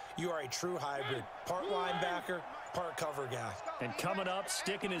today, you are a true hybrid. Part linebacker, part cover guy. And coming up,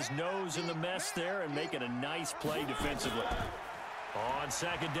 sticking his nose in the mess there and making a nice play defensively. On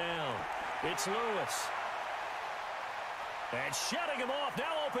 2nd down, it's Lewis. And shutting him off,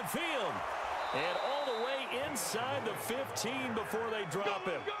 now open field. And all the way inside the 15 before they drop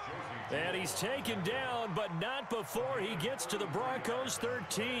him. And he's taken down, but not before he gets to the Broncos'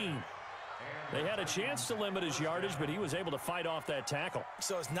 13. They had a chance to limit his yardage, but he was able to fight off that tackle.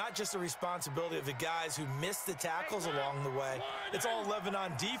 So it's not just the responsibility of the guys who missed the tackles along the way. It's all 11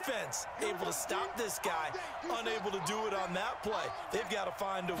 on defense, able to stop this guy, unable to do it on that play. They've got to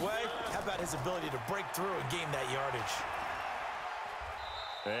find a way. How about his ability to break through and gain that yardage?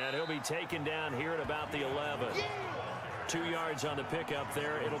 And he'll be taken down here at about the 11. 2 yards on the pickup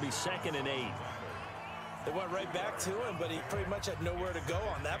there. It'll be 2nd and 8. They went right back to him, but he pretty much had nowhere to go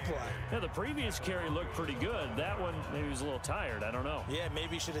on that play. Yeah, the previous carry looked pretty good. That one, maybe he was a little tired. I don't know. Yeah,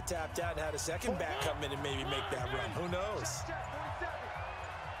 maybe he should have tapped out and had a second back come in and maybe make that run. Who knows?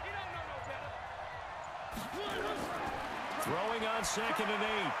 Throwing on 2nd and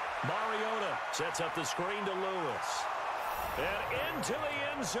 8. Mariota sets up the screen to Lewis. And into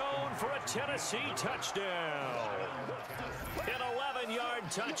the end zone for a Tennessee touchdown. An 11-yard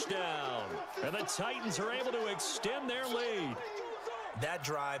touchdown. And the Titans are able to extend their lead. That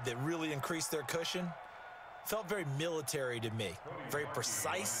drive that really increased their cushion felt very military to me. Very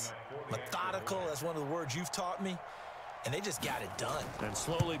precise, methodical. That's one of the words you've taught me. And they just got it done. And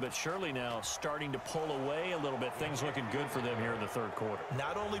slowly but surely now starting to pull away a little bit. Things looking good for them here in the third quarter.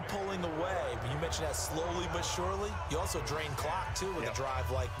 Not only pulling away, but you mentioned that slowly but surely. You also drain clock, too, with a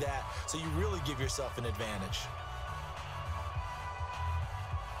drive like that. So you really give yourself an advantage.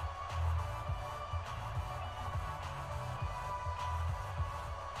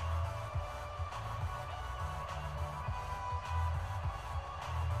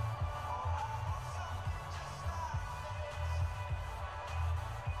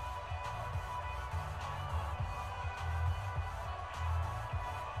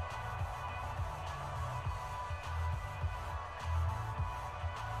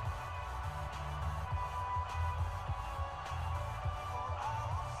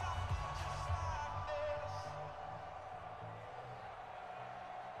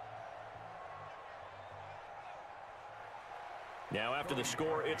 Now after the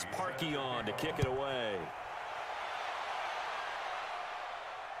score, it's Parkey on to kick it away.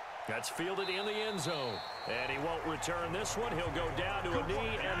 That's fielded in the end zone. And he won't return this one. He'll go down to a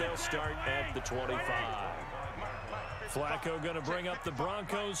knee, and they'll start at the 25. Flacco going to bring up the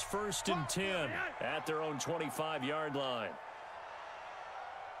Broncos 1st and 10 at their own 25-yard line.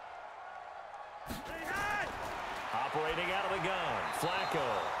 Operating out of the gun, Flacco.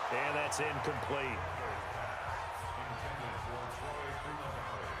 And that's incomplete.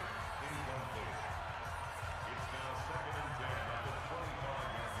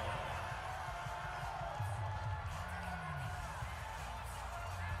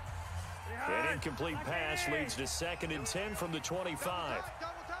 An incomplete pass leads to 2nd and 10 from the 25.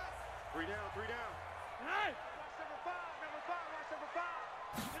 3 down, 3 down.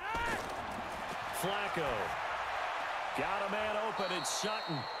 Flacco got a man open. It's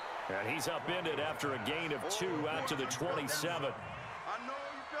Sutton. And he's upended after a gain of 2 out to the 27. I know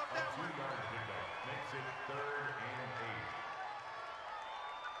you felt that one. Makes it 3rd and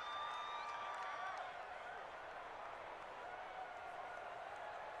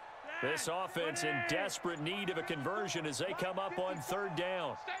 8. This offense in desperate need of a conversion as they come up on 3rd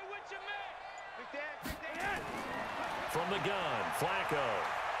down. Stay with your man. Big Dad. From the gun, Flacco.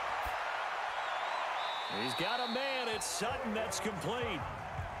 He's got a man. It's Sutton. That's complete.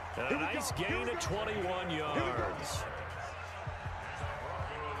 And a nice gain of 21 yards.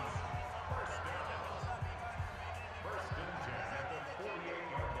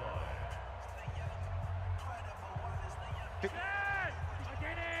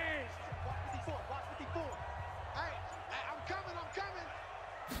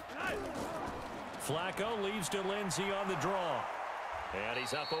 Flacco leaves to Lindsey on the draw. And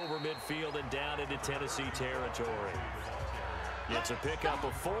he's up over midfield and down into Tennessee territory. It's a pickup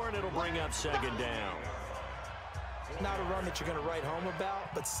of 4, and it'll bring up 2nd down. Not a run that you're going to write home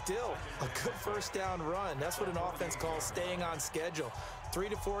about, but still a good 1st down run. That's what an offense calls staying on schedule. 3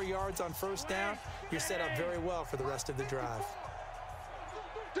 to 4 yards on 1st down, you're set up very well for the rest of the drive.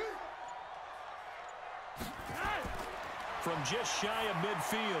 From just shy of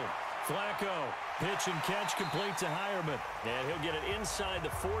midfield, Flacco, pitch and catch complete to Hireman. And he'll get it inside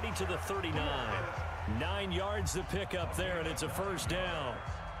the 40 to the 39. 9 yards to pick up there, and it's a 1st down.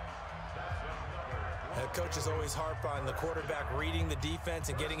 Coaches always harp on the quarterback reading the defense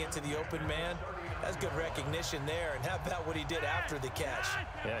and getting into the open man. That's good recognition there. And how about what he did after the catch?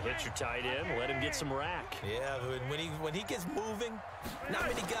 Yeah, hit your tight end, let him get some rack. Yeah, when he gets moving, not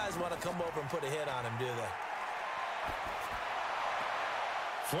many guys want to come over and put a hit on him, do they?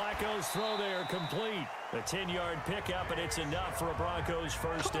 Flacco's throw there complete. A 10-yard pickup, and it's enough for a Broncos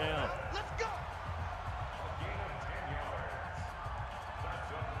 1st down. Let's go.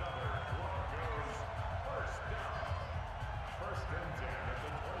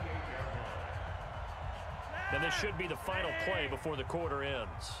 And this should be the final play before the quarter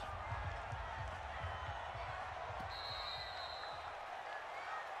ends.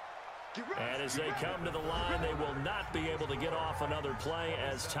 And as they come to the line, they will not be able to get off another play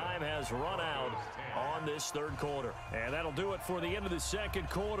as time has run out on this 3rd quarter. And that'll do it for the end of the 2nd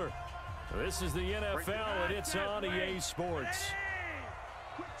quarter. This is the NFL, and it's on EA Sports.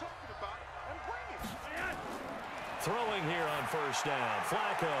 Throwing here on 1st down,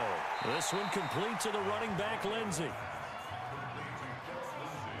 Flacco. This one complete to the running back, Lindsey.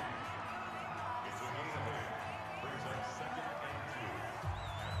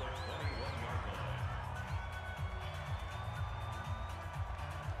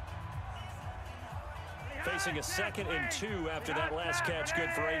 Facing a 2nd and 2 after that last catch,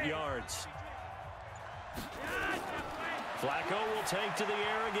 good for 8 yards. Flacco will take to the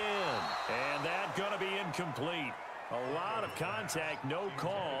air again. And that's going to be incomplete. A lot of contact, no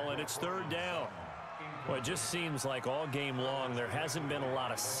call, and it's 3rd down. Well, it just seems like all game long there hasn't been a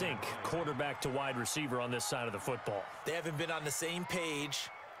lot of sync quarterback to wide receiver on this side of the football. They haven't been on the same page,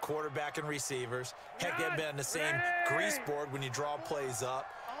 quarterback and receivers. Heck, they haven't been on the same grease board when you draw plays up.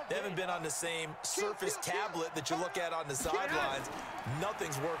 They haven't been on the same surface tablet that you look at on the sidelines.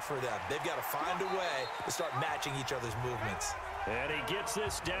 Nothing's worked for them. They've got to find a way to start matching each other's movements. And he gets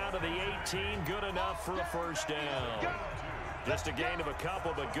this down to the 18, good enough for a 1st down. Just a gain of a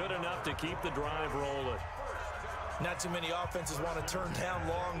couple, but good enough to keep the drive rolling. Not too many offenses want to turn down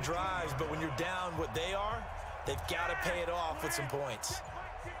long drives, but when you're down what they are, they've got to pay it off with some points.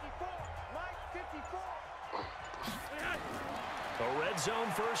 A red zone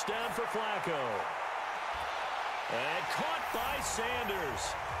 1st down for Flacco. And caught by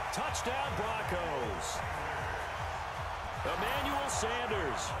Sanders. Touchdown Broncos. Emmanuel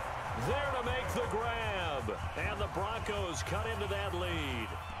Sanders there to make the grab. And the Broncos cut into that lead.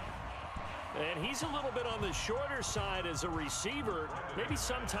 And he's a little bit on the shorter side as a receiver. Maybe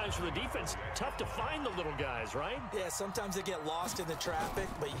sometimes for the defense, tough to find the little guys, right? Yeah, sometimes they get lost in the traffic,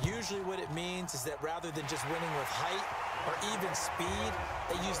 but usually what it means is that rather than just winning with height or even speed,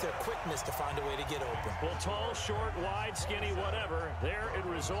 they use their quickness to find a way to get open. Well, tall, short, wide, skinny, whatever, there it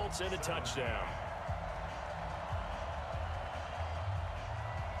results in a touchdown.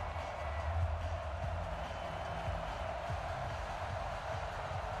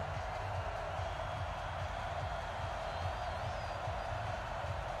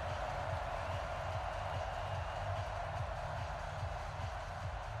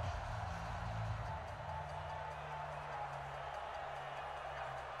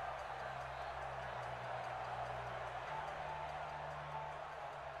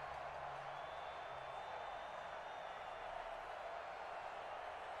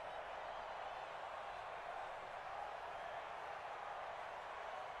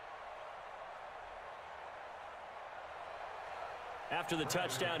 After the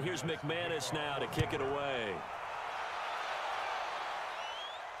touchdown, here's McManus now to kick it away.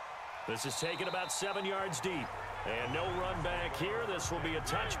 This is taken about 7 yards deep. And no run back here. This will be a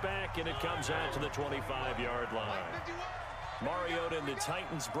touchback, and it comes out to the 25-yard line. Mariota and the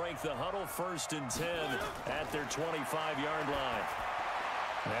Titans break the huddle, 1st and 10 at their 25-yard line.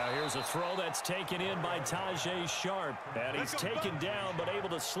 Now here's a throw that's taken in by Tajay Sharp. And he's taken down but able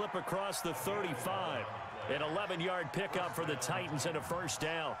to slip across the 35. An 11-yard pickup for the Titans and a 1st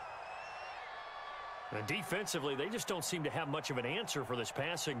down. And defensively, they just don't seem to have much of an answer for this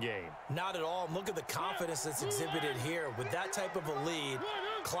passing game. Not at all. Look at the confidence that's exhibited here. With that type of a lead,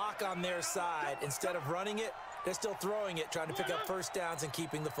 clock on their side, instead of running it, they're still throwing it, trying to pick up 1st downs and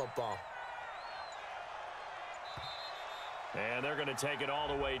keeping the football. And they're going to take it all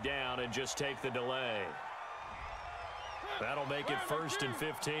the way down and just take the delay. That'll make it 1st and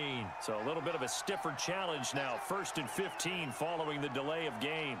 15. So a little bit of a stiffer challenge now. 1st and 15 following the delay of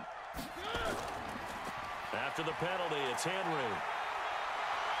game. After the penalty, it's Henry.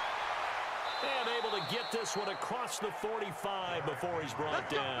 And able to get this one across the 45 before he's brought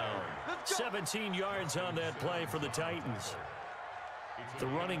down. 17 yards on that play for the Titans. The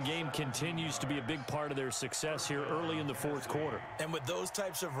running game continues to be a big part of their success here early in the 4th quarter. And with those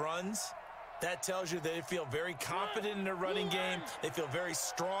types of runs, that tells you that they feel very confident in their running game. They feel very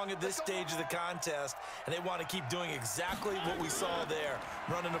strong at this stage of the contest, and they want to keep doing exactly what we saw there,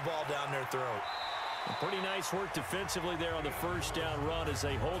 running the ball down their throat. Pretty nice work defensively there on the 1st down run as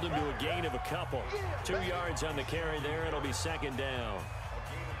they hold him to a gain of a couple. 2 yards on the carry there. It'll be 2nd down.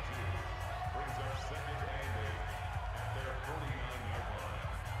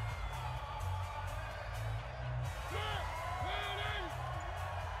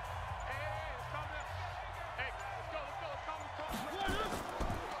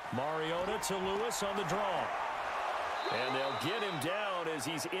 Mariota to Lewis on the draw. And they'll get him down as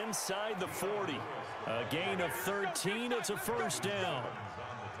he's inside the 40. A gain of 13. It's a 1st down.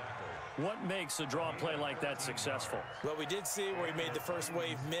 What makes a draw play like that successful? Well, we did see where he made the first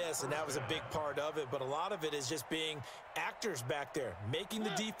wave miss, and that was a big part of it. But a lot of it is just being actors back there, making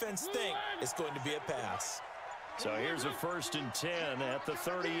the defense think it's going to be a pass. So here's a 1st and 10 at the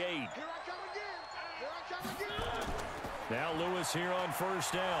 38. Now Lewis here on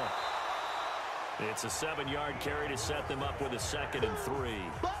 1st down. It's a 7-yard carry to set them up with a 2nd and 3.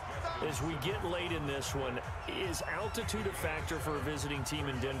 As we get late in this one, is altitude a factor for a visiting team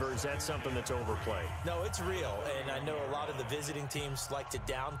in Denver? Is that something that's overplayed? No, it's real, and I know a lot of the visiting teams like to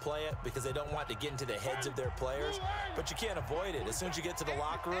downplay it because they don't want to get into the heads of their players, but you can't avoid it. As soon as you get to the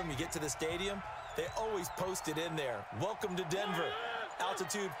locker room, you get to the stadium, they always post it in there. Welcome to Denver.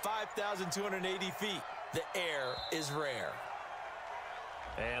 Altitude 5,280 feet. The air is rare.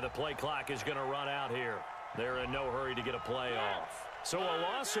 And the play clock is going to run out here. They're in no hurry to get a play off. So a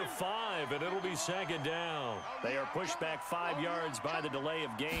loss of 5, and it'll be 2nd down. They are pushed back 5 yards by the delay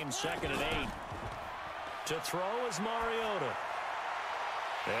of game, 2nd and 8. To throw is Mariota.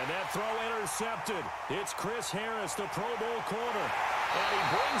 And that throw intercepted. It's Chris Harris, the Pro Bowl corner. And he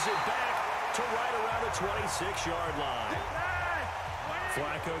brings it back to right around the 26-yard line.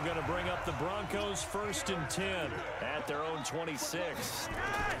 Flacco going to bring up the Broncos 1st and 10 at their own 26.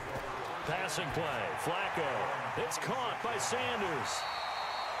 Passing play. Flacco. It's caught by Sanders.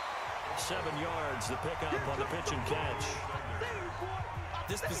 7 yards, the pickup on the pitch and catch.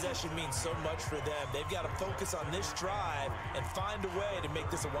 This possession means so much for them. They've got to focus on this drive and find a way to make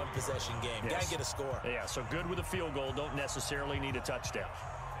this a one-possession game. Yes. Got to get a score. Yeah, so good with a field goal. Don't necessarily need a touchdown.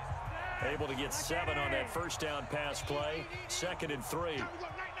 Able to get 7 on that 1st down pass play. 2nd and 3.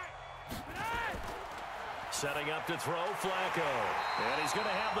 Setting up to throw, Flacco. And he's going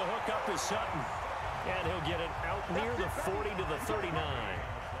to have the hook up to Sutton. And he'll get it out near the 40 to the 39.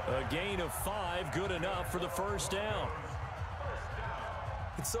 A gain of 5, good enough for the first down.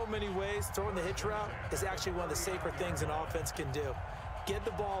 In so many ways, throwing the hitch route is actually one of the safer things an offense can do. Get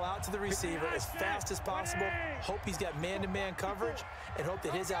the ball out to the receiver as fast as possible, hope he's got man-to-man coverage, and hope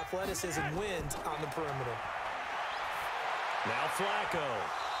that his athleticism wins on the perimeter. Now Flacco.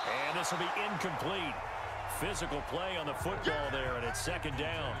 And this will be incomplete. Physical play on the football there, and it's second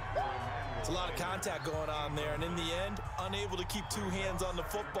down. It's a lot of contact going on there, and in the end, unable to keep two hands on the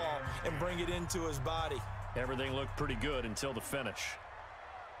football and bring it into his body. Everything looked pretty good until the finish.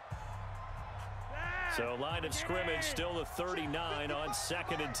 So line of scrimmage still the 39 on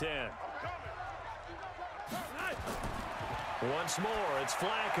 2nd and 10. Once more, it's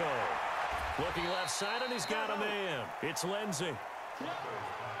Flacco. Looking left side, and he's got a man. It's Lindsey.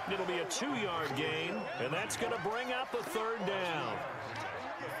 It'll be a 2-yard gain, and that's going to bring up a third down.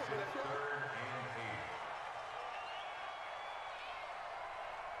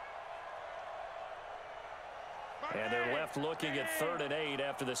 And they're left looking at 3rd and 8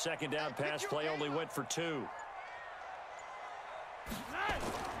 after the second down pass play only went for 2.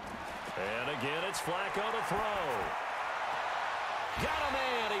 And again, it's Flacco to throw. Got a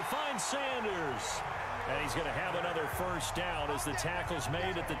man. He finds Sanders. And he's going to have another first down as the tackle's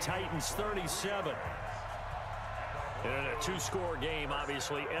made at the Titans' 37. And in a 2-score game,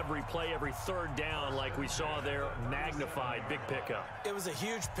 obviously, every play, every third down, like we saw there, magnified. Big pickup. It was a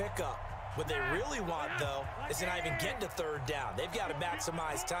huge pickup. What they really want, though, is to not even get to 3rd down. They've got to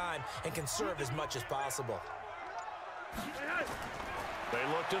maximize time and conserve as much as possible. They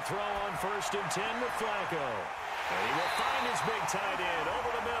look to throw on 1st and 10 with Flacco. And he will find his big tight end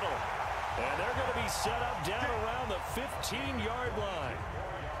over the middle. And they're going to be set up down around the 15-yard line.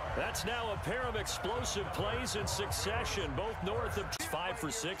 That's now a pair of explosive plays in succession, both north of 5 for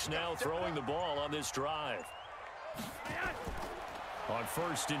 6 now throwing the ball on this drive. On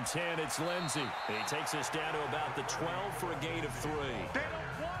 1st and 10, it's Lindsey. He takes us down to about the 12 for a gain of 3. They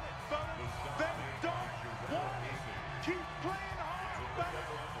don't want it, fellas. They don't want it. Keep playing hard,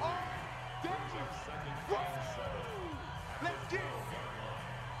 fellas. All day. Woo! Let's get it.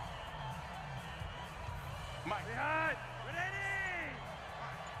 Mike. Ready?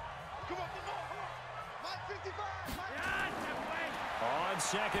 Come on, come on. Mike 55. On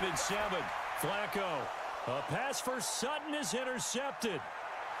 2nd and 7, Flacco. A pass for Sutton is intercepted.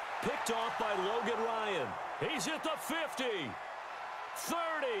 Picked off by Logan Ryan. He's at the 50, 30,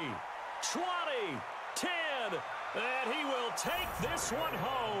 20, 10, and he will take this one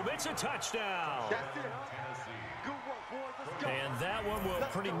home. It's a touchdown. That's it. Good work, boys. Let's go. And that one will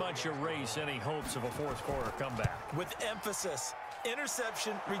pretty much erase any hopes of a fourth-quarter comeback. With emphasis,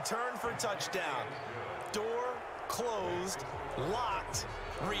 interception, return for touchdown. Door closed, locked,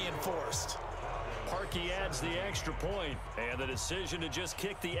 reinforced. Parkey adds the extra point, and the decision to just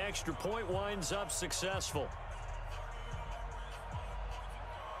kick the extra point winds up successful.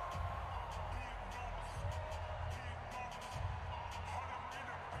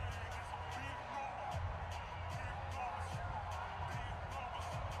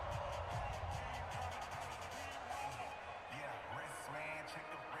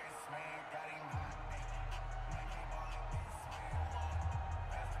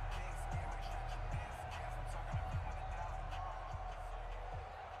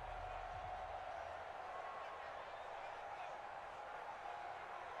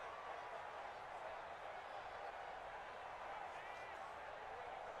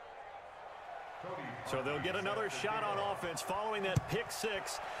 So they'll get another shot on offense following that pick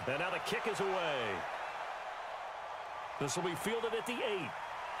 6. And now the kick is away. This will be fielded at the 8.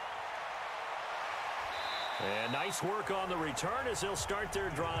 And nice work on the return as they'll start their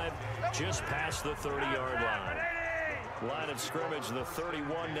drive just past the 30-yard line. Line of scrimmage, the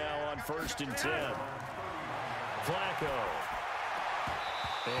 31 now on 1st and 10. Flacco.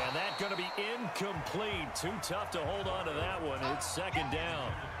 And that's going to be incomplete. Too tough to hold on to that one. It's second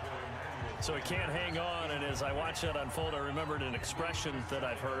down. So he can't hang on, and as I watch that unfold, I remembered an expression that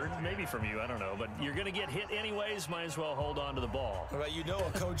I've heard, maybe from you, I don't know, but you're going to get hit anyways, might as well hold on to the ball. Well, you know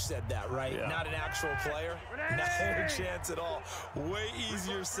a coach said that, right? Yeah. Not an actual player. Not a chance at all. Way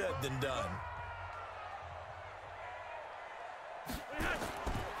easier said than done.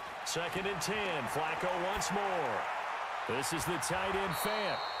 2nd and 10, Flacco once more. This is the tight end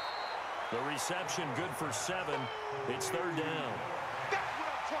Fant. The reception good for 7. It's 3rd down.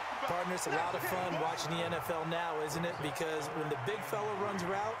 Partner, it's a lot of fun watching the NFL now, isn't it? Because when the big fella runs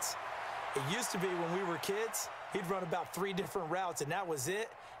routes, it used to be when we were kids, he'd run about 3 different routes, and that was it.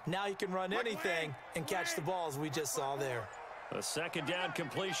 Now he can run anything and catch the balls we just saw there. A second down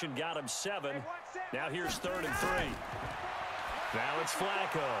completion got him 7. Now here's 3rd and 3. Now it's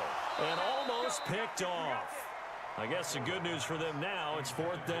Flacco. And almost picked off. I guess the good news for them now, it's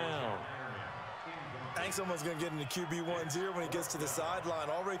 4th down. I think someone's going to get into QB1's ear when he gets to the sideline.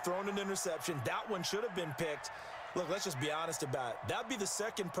 Already thrown an interception. That one should have been picked. Look, let's just be honest about it. That'd be the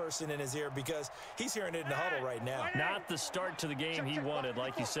second person in his ear because he's hearing it in the huddle right now. Not the start to the game he wanted,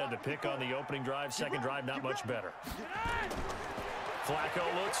 like you said, to pick on the opening drive. Second drive, not much better. Flacco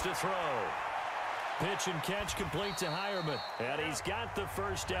looks to throw. Pitch and catch complete to Hireman. And he's got the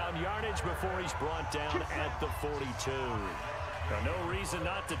first down yardage before he's brought down at the 42. Now, no reason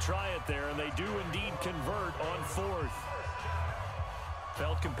not to try it there, and they do indeed convert on 4th.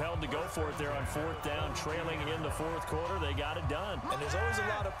 Felt compelled to go for it there on 4th down, trailing in the 4th quarter. They got it done. And there's always a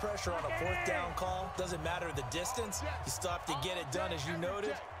lot of pressure on a 4th down call. Doesn't matter the distance. You still have to get it done, as you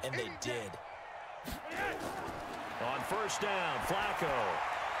noted, and they did. On 1st down, Flacco.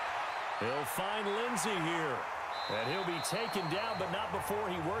 He'll find Lindsey here. And he'll be taken down, but not before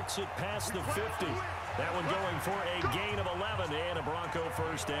he works it past the 50. That one going for a gain of 11 and a Bronco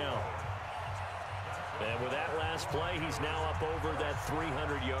first down. And with that last play, he's now up over that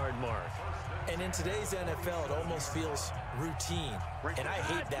 300-yard mark. And in today's NFL, it almost feels routine. And I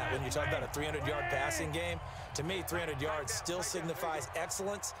hate that when you talk about a 300-yard passing game. To me, 300 yards still signifies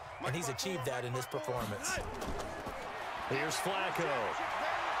excellence, and he's achieved that in this performance. Here's Flacco.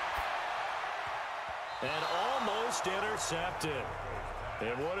 And almost intercepted.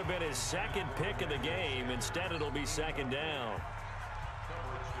 It would have been his second pick of the game. Instead, it'll be 2nd down.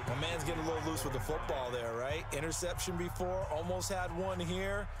 My man's getting a little loose with the football there, right? Interception before, almost had one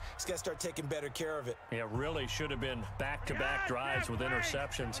here. He's got to start taking better care of it. Yeah, really should have been back-to-back drives with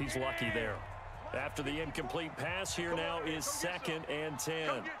interceptions. He's lucky there. After the incomplete pass, here now is 2nd and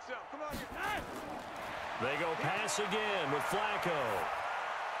 10. They go pass again with Flacco.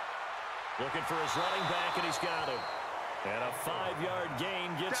 Looking for his running back, and he's got him. And a 5-yard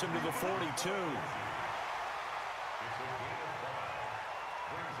gain gets him to the 42.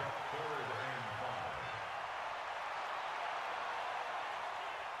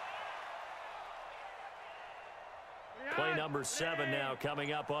 Play number 7 now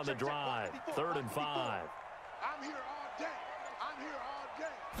coming up on the drive. 3rd and 5. I'm here all day. I'm here all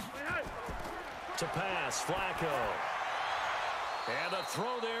day. To pass, Flacco. And the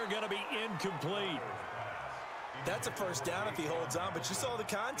throw there going to be incomplete. That's a first down if he holds on, but you saw the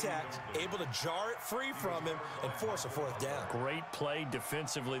contact, able to jar it free from him and force a 4th down. Great play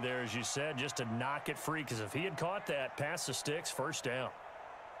defensively there, as you said, just to knock it free, because if he had caught that, past the sticks, first down.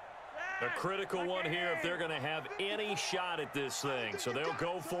 A critical one here if they're going to have any shot at this thing, so they'll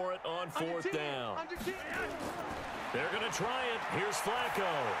go for it on 4th down. They're going to try it. Here's Flacco.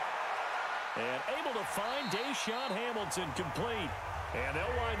 And able to find Deshaun Hamilton complete. And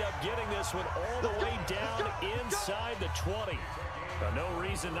they'll wind up getting this one all the way down inside the 20. No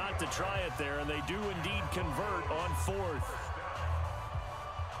reason not to try it there, and they do indeed convert on 4th.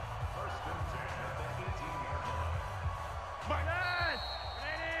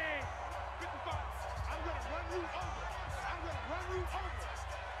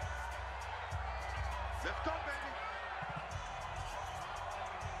 Let's go, baby.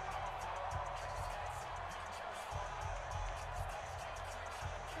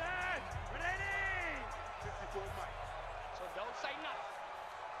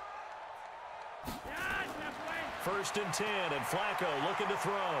 First and 10, and Flacco looking to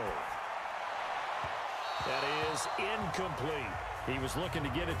throw. That is incomplete. He was looking to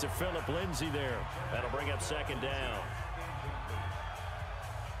get it to Phillip Lindsay there. That'll bring up 2nd down.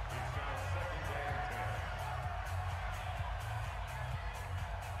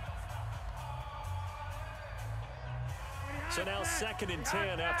 So now 2nd and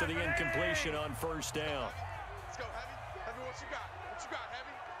 10 after the incompletion on 1st down. Let's go, Heavy. Heavy, what you got? What you got,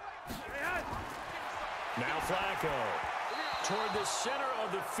 Heavy? Now Flacco toward the center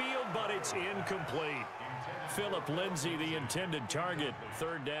of the field, but it's incomplete. Phillip Lindsay, the intended target.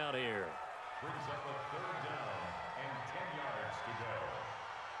 3rd down here. Brings up a 3rd down and 10 yards to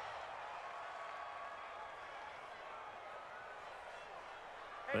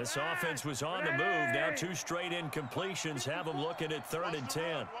go. This offense was on the move. Now 2 straight incompletions have them looking at 3rd and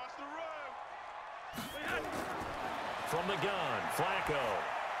 10. From the gun, Flacco.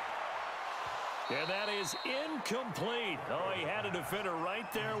 And that is incomplete. Oh, he had a defender right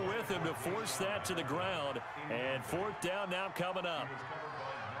there with him to force that to the ground. And 4th down now coming up.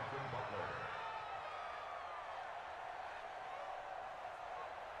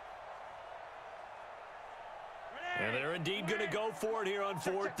 And they're indeed going to go for it here on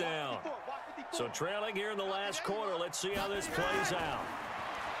 4th down. So trailing here in the last quarter. Let's see how this plays out.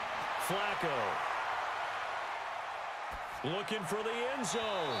 Flacco. Looking for the end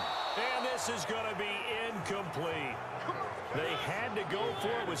zone. And this is going to be incomplete. They had to go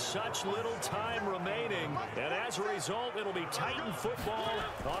for it with such little time remaining. And as a result, it'll be Titan football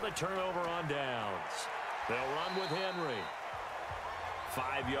on the turnover on downs. They'll run with Henry.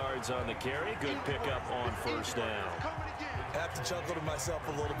 5 yards on the carry. Good pickup on 1st down. I have to chuckle to myself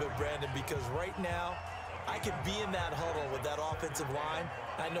a little bit, Brandon, because right now I could be in that huddle with that offensive line.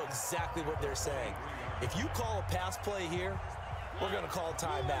 I know exactly what they're saying. If you call a pass play here, we're going to call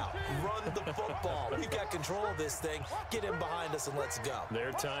timeout. Run the football. We've got control of this thing. Get in behind us and let's go.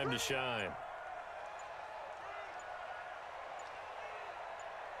 Their time to shine.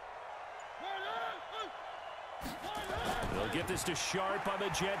 They'll get this to Sharp on the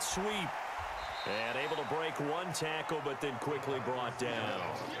jet sweep. And able to break one tackle, but then quickly brought down.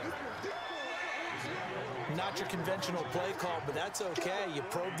 Not your conventional play call, but that's okay. You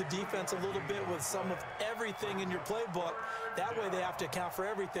probe the defense a little bit with some of everything in your playbook. That way they have to account for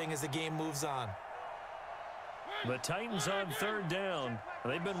everything as the game moves on. The Titans on 3rd down.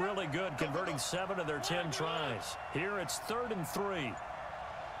 They've been really good, converting 7 of their 10 tries. Here it's 3rd and 3.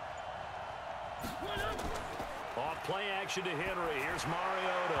 Off play action to Henry. Here's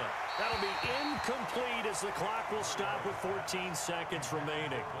Mariota. That'll be incomplete as the clock will stop with 14 seconds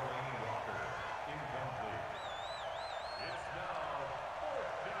remaining.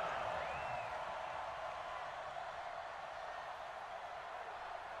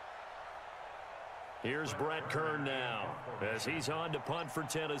 Here's Brett Kern now as he's on to punt for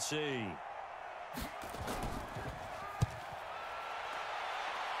Tennessee.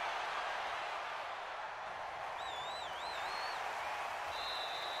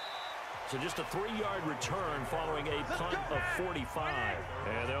 So just a 3-yard return following a punt of 45.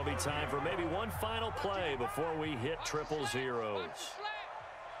 And there'll be time for maybe one final play before we hit triple zeros.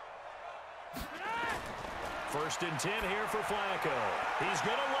 1st and 10 here for Flacco. He's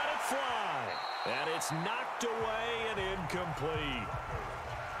going to let it fly. And it's knocked away and incomplete.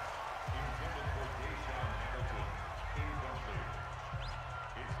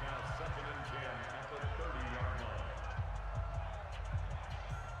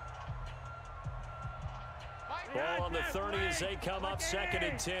 Ball on the 30 as they come up 2nd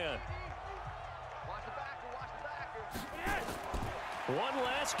and 10. One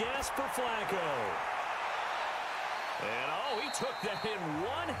last gasp for Flacco. And, oh, he took that in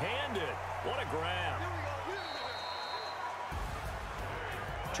one-handed. What a grab.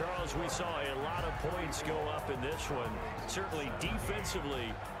 Charles, we saw a lot of points go up in this one. Certainly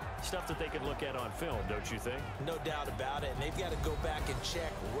defensively, stuff that they could look at on film, don't you think? No doubt about it. And they've got to go back and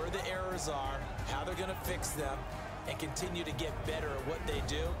check where the errors are, how they're going to fix them, and continue to get better at what they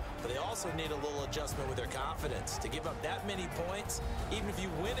do. But they also need a little adjustment with their confidence. To give up that many points, even if you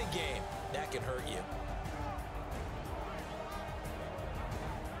win a game, that can hurt you.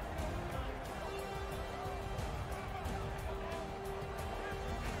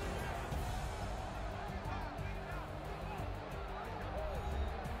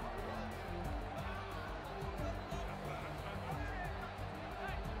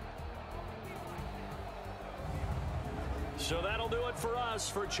 So that'll do it for us.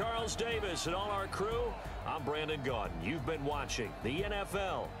 For Charles Davis and all our crew, I'm Brandon Gaudin. You've been watching the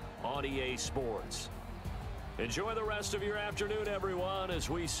NFL on EA Sports. Enjoy the rest of your afternoon, everyone, as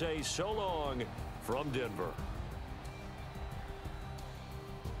we say so long from Denver.